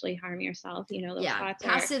or actually harm yourself. Those thoughts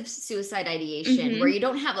passive suicide ideation, where you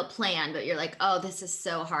don't have a plan, but you're like, oh, this is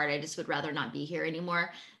so hard. I just would rather not be here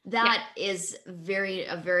anymore. That is a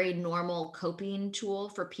very normal coping tool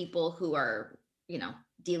for people who are,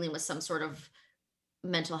 dealing with some sort of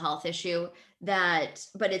mental health issue, but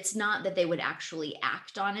it's not that they would actually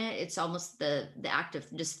act on it. It's almost the act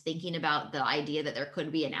of just thinking about the idea that there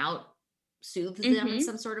could be an out soothes them in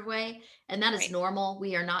some sort of way. And that is normal.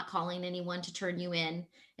 We are not calling anyone to turn you in.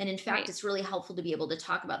 And in fact, it's really helpful to be able to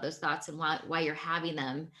talk about those thoughts and why you're having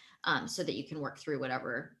them, so that you can work through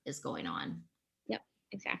whatever is going on. Yep,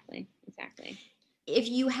 exactly. If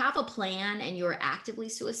you have a plan and you're actively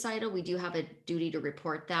suicidal, we do have a duty to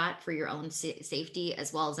report that for your own safety,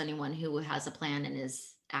 as well as anyone who has a plan and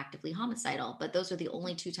is actively homicidal. But those are the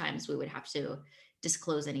only two times we would have to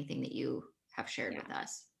disclose anything that you have shared with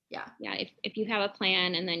us. Yeah. If you have a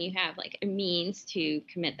plan and then you have like a means to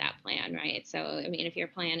commit that plan, right? So, I mean, if your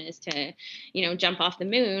plan is to, jump off the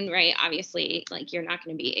moon, right? Obviously, like you're not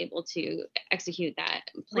going to be able to execute that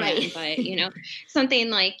plan, but, something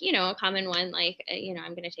like, a common one, like,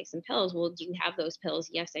 I'm going to take some pills. Well, do you have those pills?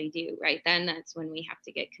 Yes, I do. Right. Then that's when we have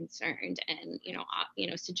to get concerned and,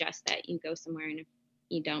 suggest that you go somewhere. And if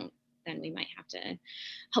you don't, then we might have to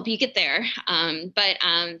help you get there. But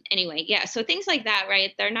anyway, yeah. So things like that,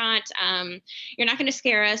 right? They're not, you're not going to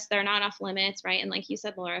scare us. They're not off limits, right? And like you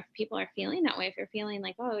said, Laura, if people are feeling that way, if you're feeling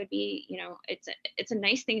like, oh, it would be, it's a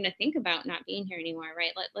nice thing to think about not being here anymore,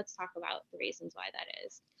 right? Let's talk about the reasons why that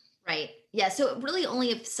is. Right. Yeah. So really only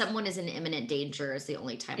if someone is in imminent danger is the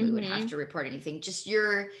only time we would have to report anything. Just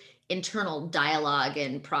your internal dialogue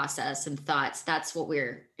and process and thoughts. That's what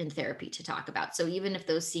we're in therapy to talk about. So even if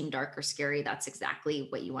those seem dark or scary, that's exactly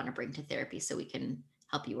what you want to bring to therapy so we can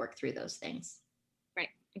help you work through those things. Right.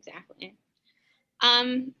 Exactly.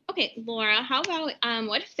 Okay, Laura, how about,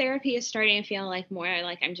 what if therapy is starting to feel like more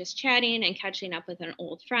like I'm just chatting and catching up with an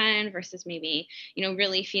old friend versus maybe,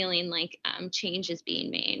 really feeling like, change is being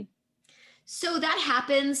made? So that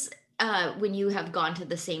happens when you have gone to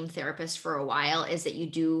the same therapist for a while, is that you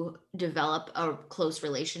do develop a close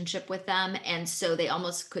relationship with them. And so they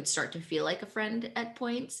almost could start to feel like a friend at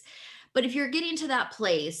points. But if you're getting to that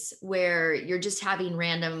place where you're just having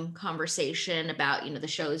random conversation about, the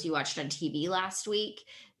shows you watched on TV last week,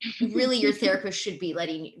 really your therapist should be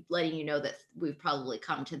letting you know that we've probably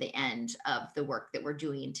come to the end of the work that we're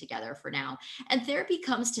doing together for now. And therapy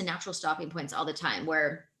comes to natural stopping points all the time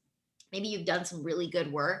where maybe you've done some really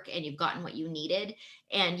good work and you've gotten what you needed,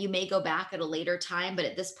 and you may go back at a later time, but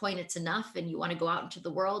at this point it's enough and you want to go out into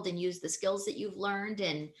the world and use the skills that you've learned,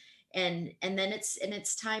 and then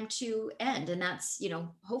it's time to end. And that's,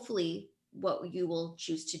 hopefully what you will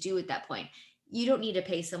choose to do at that point. You don't need to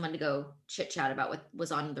pay someone to go chit chat about what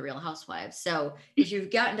was on The Real Housewives. So if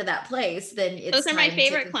you've gotten to that place, then it's those are my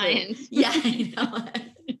favorite clients. Yeah, I know.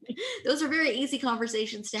 Those are very easy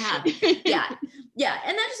conversations to have. Yeah.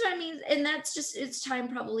 And that's what I mean. And that's just, it's time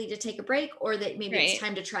probably to take a break, or that maybe it's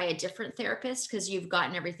time to try a different therapist because you've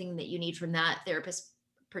gotten everything that you need from that therapist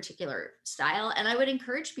particular style. And I would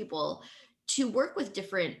encourage people to work with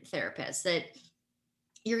different therapists, that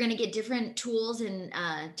you're going to get different tools and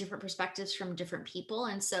different perspectives from different people.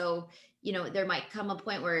 And so, there might come a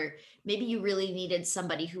point where maybe you really needed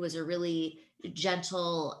somebody who was a really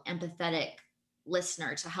gentle, empathetic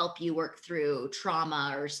listener to help you work through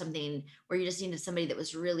trauma or something, where you just needed somebody that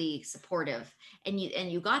was really supportive, and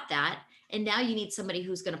you got that. And now you need somebody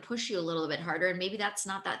who's going to push you a little bit harder. And maybe that's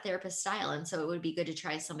not that therapist style. And so it would be good to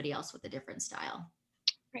try somebody else with a different style.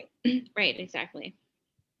 Right. Exactly.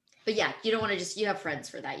 But yeah, you don't want to you have friends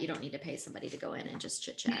for that. You don't need to pay somebody to go in and just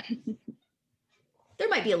chit chat. there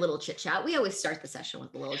might be a little chit chat. We always start the session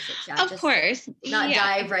with a little chit chat. Of course. Not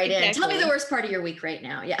dive right in. Tell me the worst part of your week right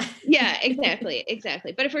now. Yeah. Yeah, exactly.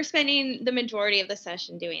 But if we're spending the majority of the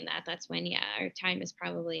session doing that, that's when, our time is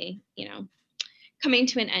probably, coming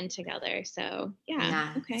to an end together. So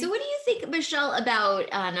yeah. Okay. So what do you think, Michelle, about,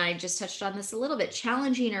 and I just touched on this a little bit,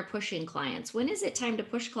 challenging or pushing clients? When is it time to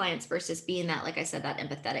push clients versus being that, like I said, that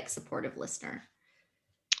empathetic, supportive listener?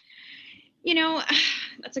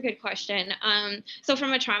 That's a good question. So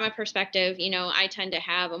from a trauma perspective, I tend to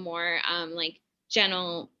have a more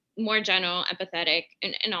more general, empathetic,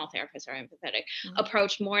 and all therapists are empathetic,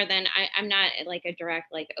 approach more than I'm not like a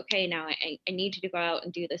direct, like, okay, now I need you to go out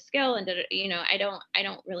and do the skill. And, I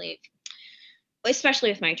don't really, especially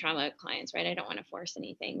with my trauma clients, right? I don't want to force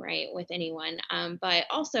anything, right, with anyone. But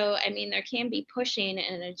also, there can be pushing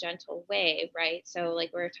in a gentle way, right? So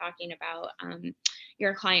like we were talking about,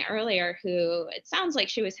 your client earlier, who it sounds like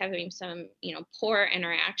she was having some, poor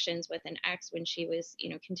interactions with an ex when she was,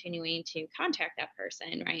 continuing to contact that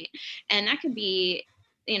person, right? And that could be,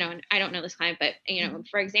 and I don't know this client, but,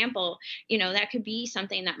 for example, that could be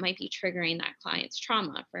something that might be triggering that client's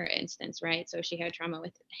trauma, for instance, right? So she had trauma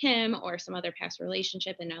with him or some other past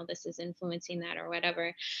relationship, and now this is influencing that or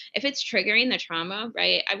whatever. If it's triggering the trauma,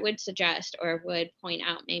 right, I would suggest or would point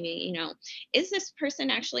out maybe, is this person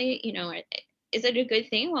actually, is it a good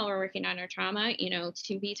thing while we're working on our trauma,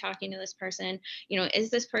 to be talking to this person? Is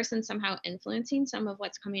this person somehow influencing some of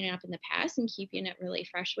what's coming up in the past and keeping it really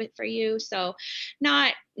fresh for you? So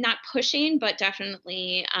not pushing, but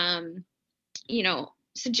definitely,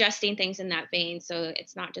 suggesting things in that vein, so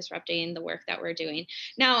it's not disrupting the work that we're doing.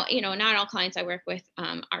 Now, not all clients I work with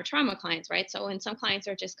are trauma clients, right? So when some clients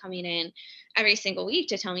are just coming in every single week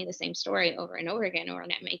to tell me the same story over and over again, or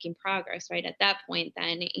not making progress, right? At that point,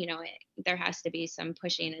 then, there has to be some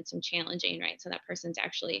pushing and some challenging, right? So that person's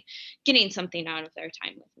actually getting something out of their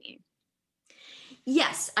time with me.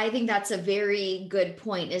 Yes, I think that's a very good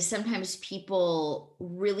point, is sometimes people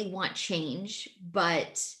really want change,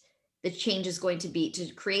 but the change is going to be, to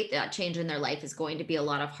create that change in their life is going to be a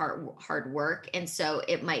lot of hard work. And so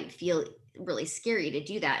it might feel really scary to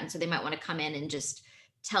do that. And so they might want to come in and just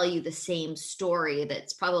tell you the same story,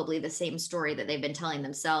 that's probably the same story that they've been telling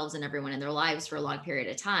themselves and everyone in their lives for a long period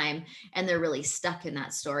of time. And they're really stuck in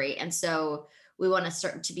that story. And so we want to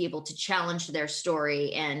start to be able to challenge their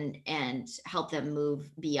story and help them move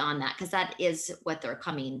beyond that, because that is what they're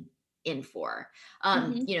coming in for.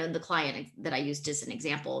 The client that I used as an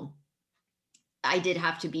example, I did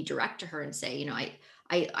have to be direct to her and say,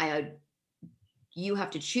 you have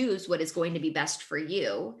to choose what is going to be best for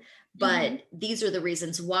you. But these are the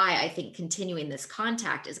reasons why I think continuing this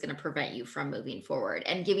contact is going to prevent you from moving forward,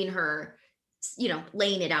 and giving her,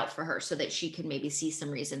 laying it out for her so that she can maybe see some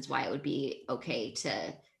reasons why it would be okay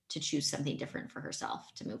to choose something different for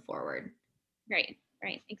herself to move forward. Right.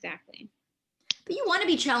 Exactly. But you want to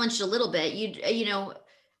be challenged a little bit.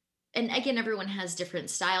 And again, everyone has different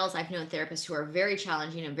styles. I've known therapists who are very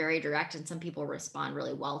challenging and very direct, and some people respond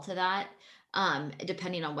really well to that,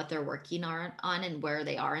 depending on what they're working on and where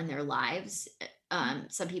they are in their lives.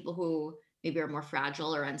 Some people who maybe are more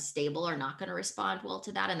fragile or unstable are not going to respond well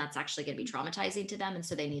to that, and that's actually going to be traumatizing to them. And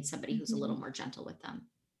so they need somebody who's a little more gentle with them.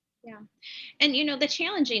 Yeah. And, the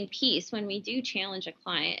challenging piece, when we do challenge a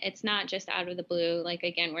client, it's not just out of the blue. Like,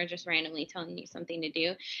 again, we're just randomly telling you something to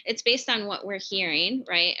do. It's based on what we're hearing,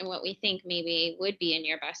 right? And what we think maybe would be in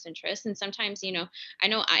your best interest. And sometimes, I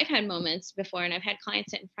know I've had moments before, and I've had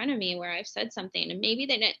clients sit in front of me where I've said something and maybe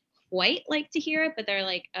they didn't quite like to hear it, but they're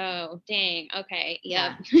like, oh, dang, okay,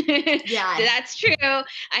 yep. Yeah. That's true.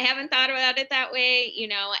 I haven't thought about it that way,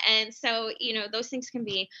 and so, those things can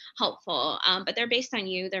be helpful, but they're based on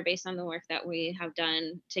you. They're based on the work that we have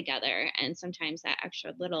done together. And sometimes that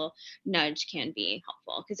extra little nudge can be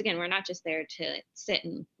helpful, because again, we're not just there to sit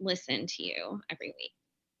and listen to you every week.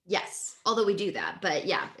 Yes, although we do that, but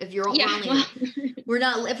yeah, if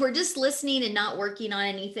we're just listening and not working on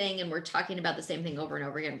anything, and we're talking about the same thing over and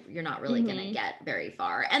over again, you're not really going to get very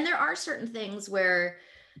far. And there are certain things where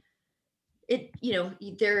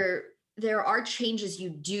there are changes you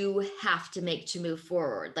do have to make to move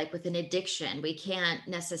forward. Like with an addiction, we can't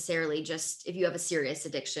necessarily just, if you have a serious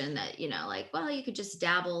addiction that, you could just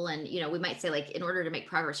dabble, and, we might say, like, in order to make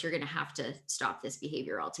progress, you're going to have to stop this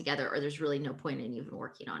behavior altogether, or there's really no point in even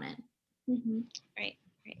working on it. Right.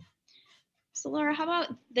 So Laura, how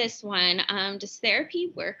about this one? Does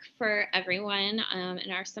therapy work for everyone?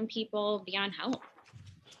 And are some people beyond help?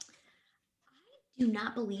 I do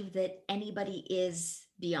not believe that anybody is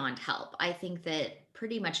beyond help. I think that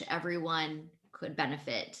pretty much everyone could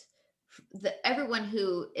benefit. Everyone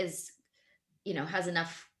who is, has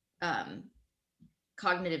enough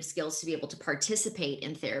cognitive skills to be able to participate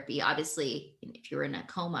in therapy. Obviously, if you're in a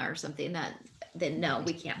coma or something, then no,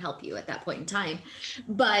 we can't help you at that point in time.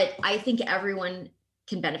 But I think everyone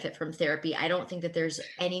can benefit from therapy. I don't think that there's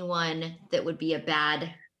anyone that would be a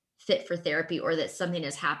bad fit for therapy, or that something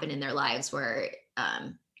has happened in their lives where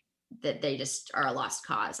that they just are a lost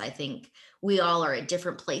cause. I think we all are at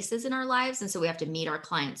different places in our lives, and so we have to meet our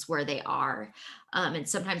clients where they are. And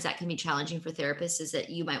sometimes that can be challenging for therapists, is that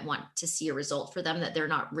you might want to see a result for them that they're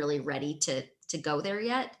not really ready to go there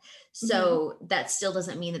yet. So that still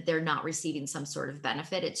doesn't mean that they're not receiving some sort of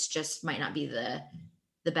benefit. It's just might not be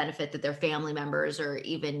the benefit that their family members or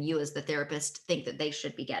even you as the therapist think that they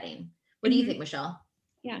should be getting. What do you think, Michelle?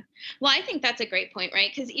 Yeah. Well, I think that's a great point,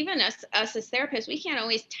 right? Because even us as therapists, we can't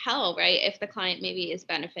always tell, right, if the client maybe is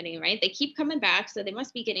benefiting, right? They keep coming back, so they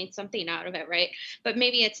must be getting something out of it, right? But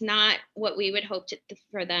maybe it's not what we would hope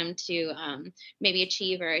for them to maybe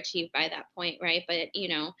achieve by that point, right? But,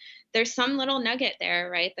 there's some little nugget there,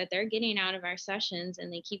 right, that they're getting out of our sessions,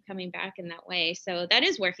 and they keep coming back in that way. So that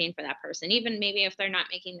is working for that person, even maybe if they're not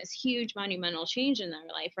making this huge monumental change in their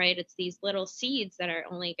life, right? It's these little seeds that are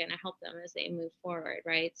only going to help them as they move forward,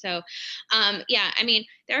 right? So,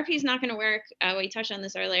 therapy is not going to work. We touched on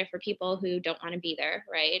this earlier, for people who don't want to be there,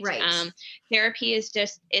 right? Right. Therapy is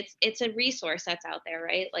just, it's a resource that's out there,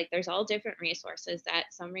 right? Like, there's all different resources. That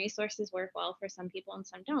some resources work well for some people and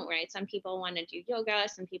some don't, right? Some people want to do yoga,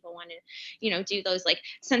 some people want to, do those like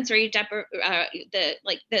sensory the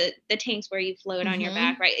tanks where you float on your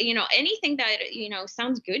back, right? Anything that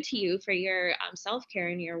sounds good to you for your self-care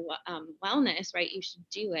and your wellness, right? You should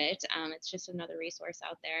do it. It's just another resource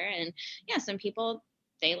out there. And yeah, some people,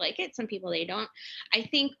 they like it, some people they don't. I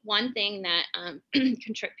think one thing that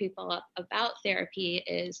can trip people up about therapy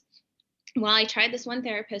is, well, I tried this one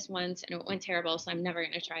therapist once and it went terrible, so I'm never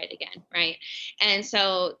going to try it again, right? And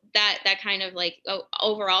so that kind of like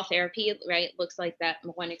overall therapy, right, looks like that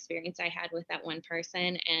one experience I had with that one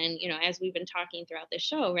person. And, as we've been talking throughout the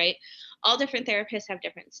show, right, all different therapists have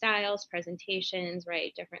different styles, presentations,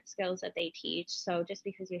 right, different skills that they teach. So just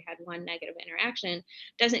because you had one negative interaction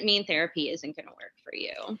doesn't mean therapy isn't going to work for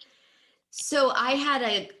you. So I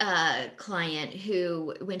had a client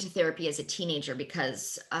who went to therapy as a teenager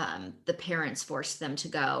because the parents forced them to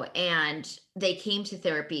go, and they came to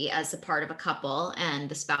therapy as a part of a couple, and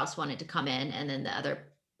the spouse wanted to come in and then the other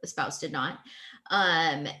spouse did not.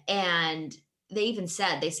 And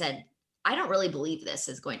they said, I don't really believe this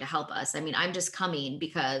is going to help us. I mean, I'm just coming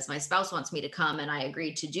because my spouse wants me to come, and I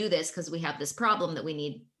agreed to do this because we have this problem that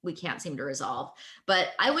we can't seem to resolve. But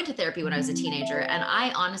I went to therapy when I was a teenager, and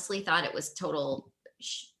I honestly thought it was total,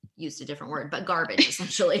 used a different word, but garbage,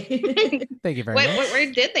 essentially. Thank you very much. What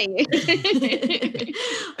word did they use?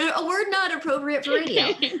 A word not appropriate for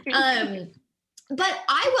radio. But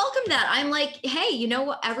I welcome that. I'm like, hey,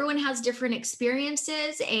 everyone has different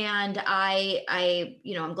experiences. And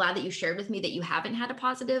I'm glad that you shared with me that you haven't had a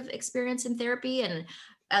positive experience in therapy. And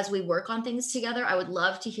as we work on things together, I would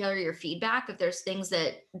love to hear your feedback. If there's things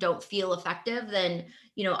that don't feel effective, then,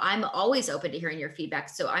 I'm always open to hearing your feedback.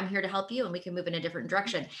 So I'm here to help you, and we can move in a different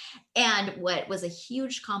direction. And what was a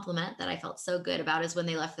huge compliment that I felt so good about is when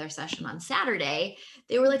they left their session on Saturday,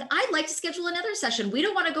 they were like, I'd like to schedule another session. We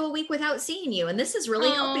don't want to go a week without seeing you, and this is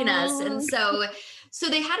really helping us. And so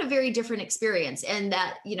they had a very different experience. And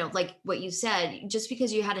that, like what you said, just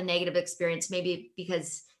because you had a negative experience, maybe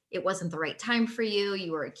because it wasn't the right time for you,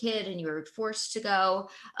 you were a kid and you were forced to go,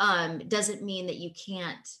 doesn't mean that you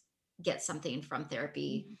can't get something from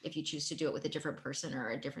therapy if you choose to do it with a different person or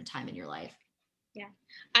a different time in your life. Yeah.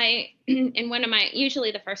 In one of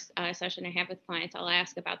usually the first session I have with clients, I'll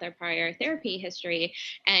ask about their prior therapy history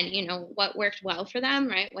and, what worked well for them,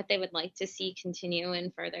 right? What they would like to see continue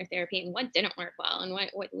in further therapy, and what didn't work well, and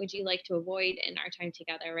what would you like to avoid in our time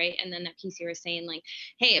together, right? And then that piece you were saying, like,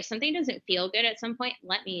 hey, if something doesn't feel good at some point,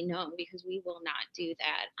 let me know, because we will not do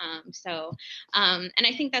that. And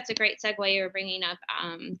I think that's a great segue. You're bringing up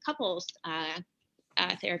couples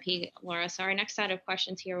therapy, Laura. So our next set of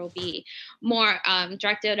questions here will be more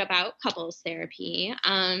directed about couples therapy.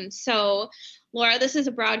 So Laura, this is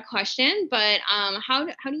a broad question, but how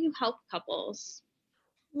do you help couples?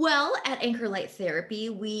 Well, at Anchor Light Therapy,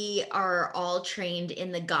 we are all trained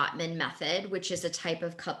in the Gottman method, which is a type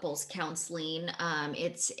of couples counseling.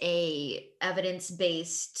 It's a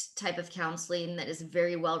evidence-based type of counseling that is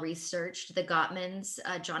very well researched. The Gottmans,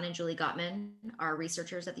 John and Julie Gottman, are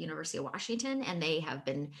researchers at the University of Washington, and they have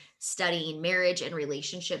been studying marriage and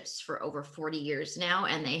relationships for over 40 years now,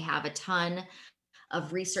 and they have a ton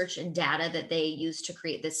of research and data that they use to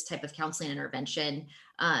create this type of counseling intervention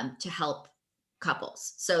to help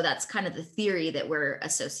couples. So that's kind of the theory that we're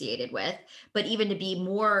associated with. But even to be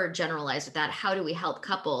more generalized with that, how do we help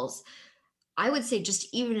couples? I would say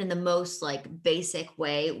just even in the most like basic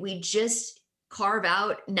way, we just carve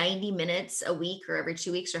out 90 minutes a week or every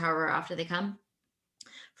 2 weeks or however often they come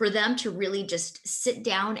for them to really just sit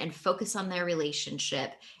down and focus on their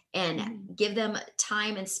relationship and give them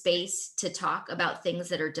time and space to talk about things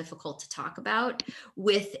that are difficult to talk about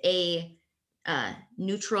with a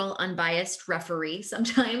neutral, unbiased referee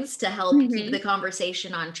sometimes to help keep the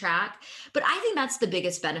conversation on track. But I think that's the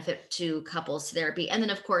biggest benefit to couples therapy. And then,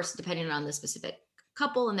 of course, depending on the specific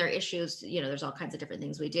couple and their issues, you know, there's all kinds of different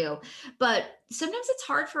things we do. But sometimes it's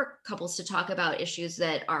hard for couples to talk about issues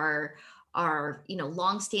that are you know,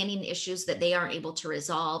 long-standing issues that they aren't able to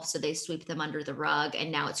resolve, so they sweep them under the rug, and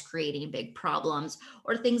now it's creating big problems.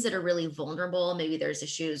 Or things that are really vulnerable, maybe there's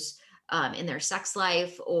issues in their sex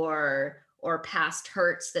life or past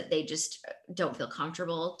hurts that they just don't feel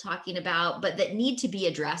comfortable talking about, but that need to be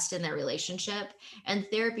addressed in their relationship. And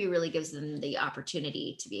therapy really gives them the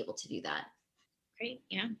opportunity to be able to do that. Great.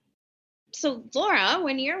 Yeah. So Laura,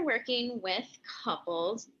 when you're working with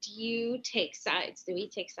couples, do you take sides? Do we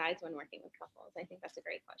take sides when working with couples? I think that's a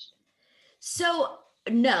great question. So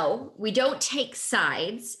no, we don't take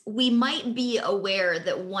sides. We might be aware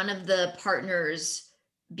that one of the partners'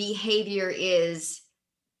 behavior is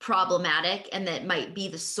problematic and that might be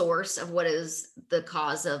the source of what is the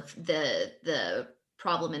cause of the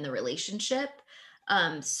problem in the relationship.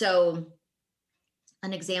 So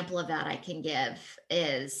an example of that I can give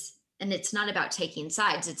is, and it's not about taking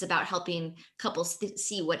sides, it's about helping couples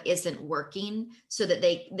see what isn't working so that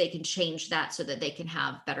they can change that, so that they can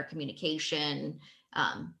have better communication,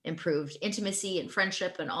 improved intimacy and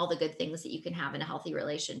friendship and all the good things that you can have in a healthy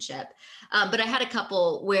relationship. But I had a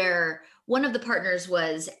couple where one of the partners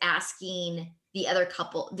was asking the other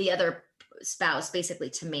spouse basically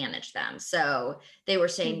to manage them. So they were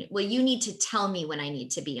saying, well, you need to tell me when I need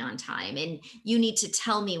to be on time, and you need to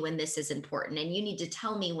tell me when this is important, and you need to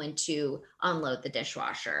tell me when to unload the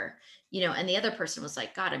dishwasher, you know. And the other person was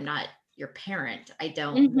like, God, I'm not your parent. I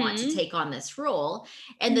don't want to take on this role.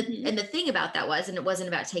 And the thing about that was, and it wasn't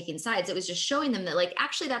about taking sides, it was just showing them that like,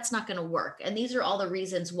 actually that's not going to work. And these are all the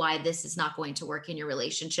reasons why this is not going to work in your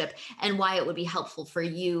relationship, and why it would be helpful for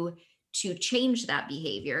you to change that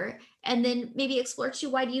behavior. And then maybe explore too,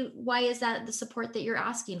 why is that the support that you're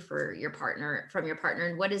asking for your partner, from your partner?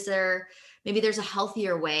 And what is there, maybe there's a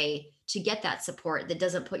healthier way to get that support that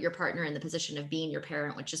doesn't put your partner in the position of being your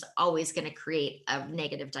parent, which is always going to create a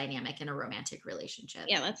negative dynamic in a romantic relationship.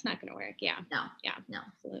 Yeah, that's not going to work. Yeah. No,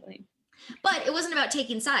 Absolutely. But it wasn't about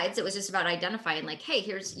taking sides. It was just about identifying like, hey,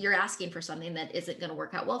 you're asking for something that isn't going to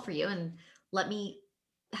work out well for you, and let me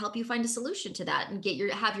help you find a solution to that and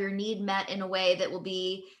have your need met in a way that will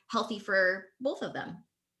be healthy for both of them.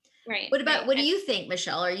 Right. What do you think,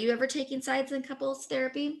 Michelle? Are you ever taking sides in couples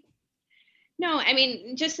therapy? No, I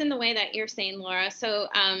mean, just in the way that you're saying, Laura. So,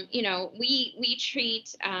 you know, we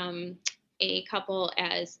treat a couple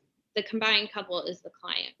as the combined couple is the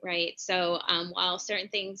client, right? So while certain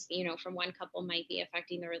things, you know, from one couple might be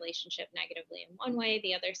affecting the relationship negatively in one way,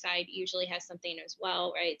 the other side usually has something as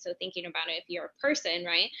well, right? So thinking about it, if you're a person,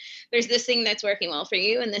 right, there's this thing that's working well for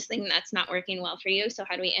you and this thing that's not working well for you. So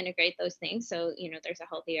how do we integrate those things? So, you know, there's a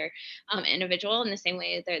healthier individual, in the same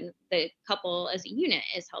way that the couple as a unit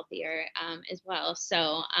is healthier as well.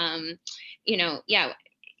 So, you know, yeah,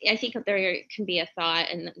 I think there can be a thought,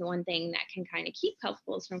 and the one thing that can kind of keep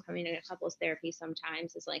couples from coming to couples therapy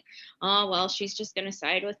sometimes is like, oh, well, she's just going to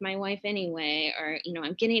side with my wife anyway, or, you know,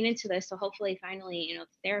 I'm getting into this, so hopefully finally, you know,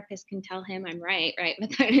 the therapist can tell him I'm right. But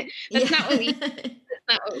that's not what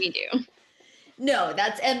we do. No,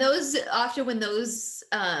 and those often when those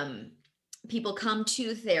people come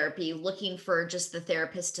to therapy looking for just the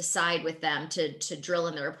therapist to side with them to drill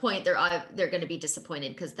in their point, they're going to be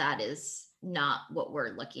disappointed, because that is not what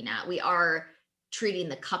we're looking at. We are treating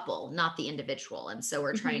the couple, not the individual. And so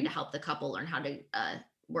we're trying to help the couple learn how to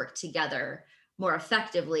work together more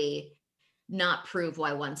effectively, not prove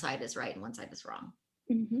why one side is right and one side is wrong.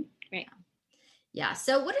 Right. Yeah.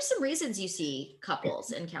 So what are some reasons you see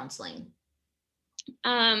couples in counseling?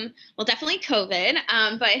 Well, definitely COVID,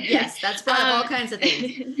 but yes, that's brought up all kinds of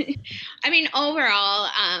things. I mean, overall,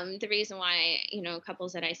 the reason why, you know,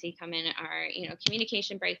 couples that I see come in are, you know,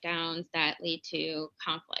 communication breakdowns that lead to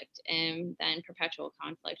conflict, and then perpetual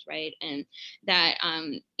conflict, right? And that,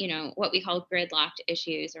 you know, what we call gridlocked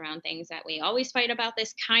issues around things that we always fight about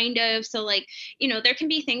this kind of. So like, you know, there can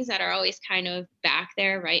be things that are always kind of back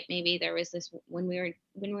there, right? Maybe there was this when we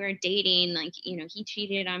were dating, like, you know, he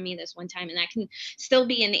cheated on me this one time, and that can still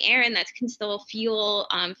be in the air, and that can still fuel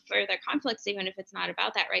further conflicts, even if it's not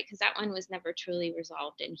about that, right? Because that one was never truly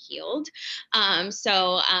resolved and healed.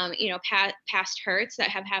 You know, past hurts that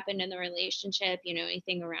have happened in the relationship, you know,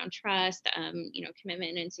 anything around trust, you know,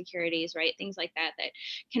 commitment, insecurities, right? Things like that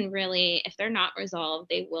can really, if they're not resolved,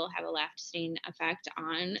 they will have a lasting effect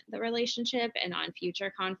on the relationship and on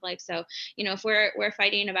future conflicts. So, you know, if we're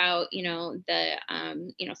fighting about, you know, the,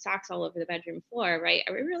 you know, socks all over the bedroom floor, right?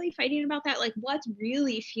 Are we really fighting about that? Like, what's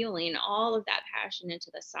really fueling all of that passion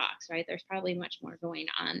into the socks, right? There's probably much more going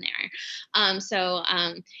on there.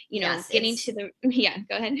 You know, yes, getting to the, yeah,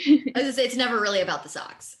 go ahead. I was gonna say, it's never really about the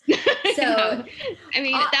socks. So, no. I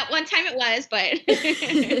mean, that one time it was, but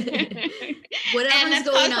whatever's and that's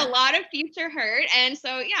going caused on. a lot of future hurt. And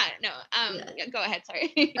so, go ahead.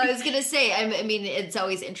 Sorry. I was gonna say, I mean, it's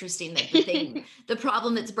always interesting that the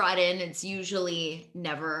problem that's brought in, it's usually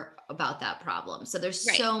never about that problem. So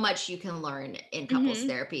there's so much you can learn in couples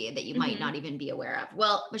therapy that you might not even be aware of.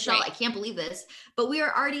 Well, Michelle, I can't believe this, but we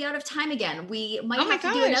are already out of time again. We might have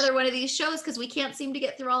to do another one of these shows because we can't seem to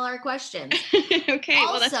get through all our questions. Okay.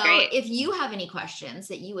 Also, well, that's great. If you have any questions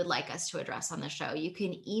that you would like us to address on the show, you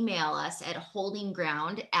can email us at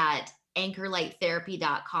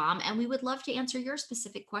holdingground@anchorlighttherapy.com, and we would love to answer your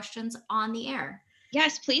specific questions on the air.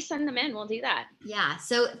 Yes, please send them in. We'll do that. Yeah.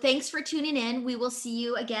 So thanks for tuning in. We will see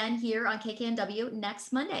you again here on KKNW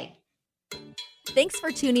next Monday. Thanks for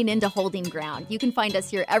tuning in to Holding Ground. You can find us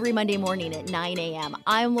here every Monday morning at 9 a.m.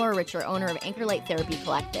 I'm Laura Richer, owner of Anchor Light Therapy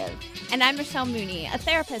Collective. And I'm Michelle Mooney, a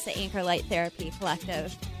therapist at Anchor Light Therapy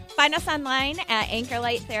Collective. Find us online at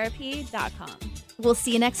anchorlighttherapy.com. We'll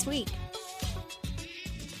see you next week.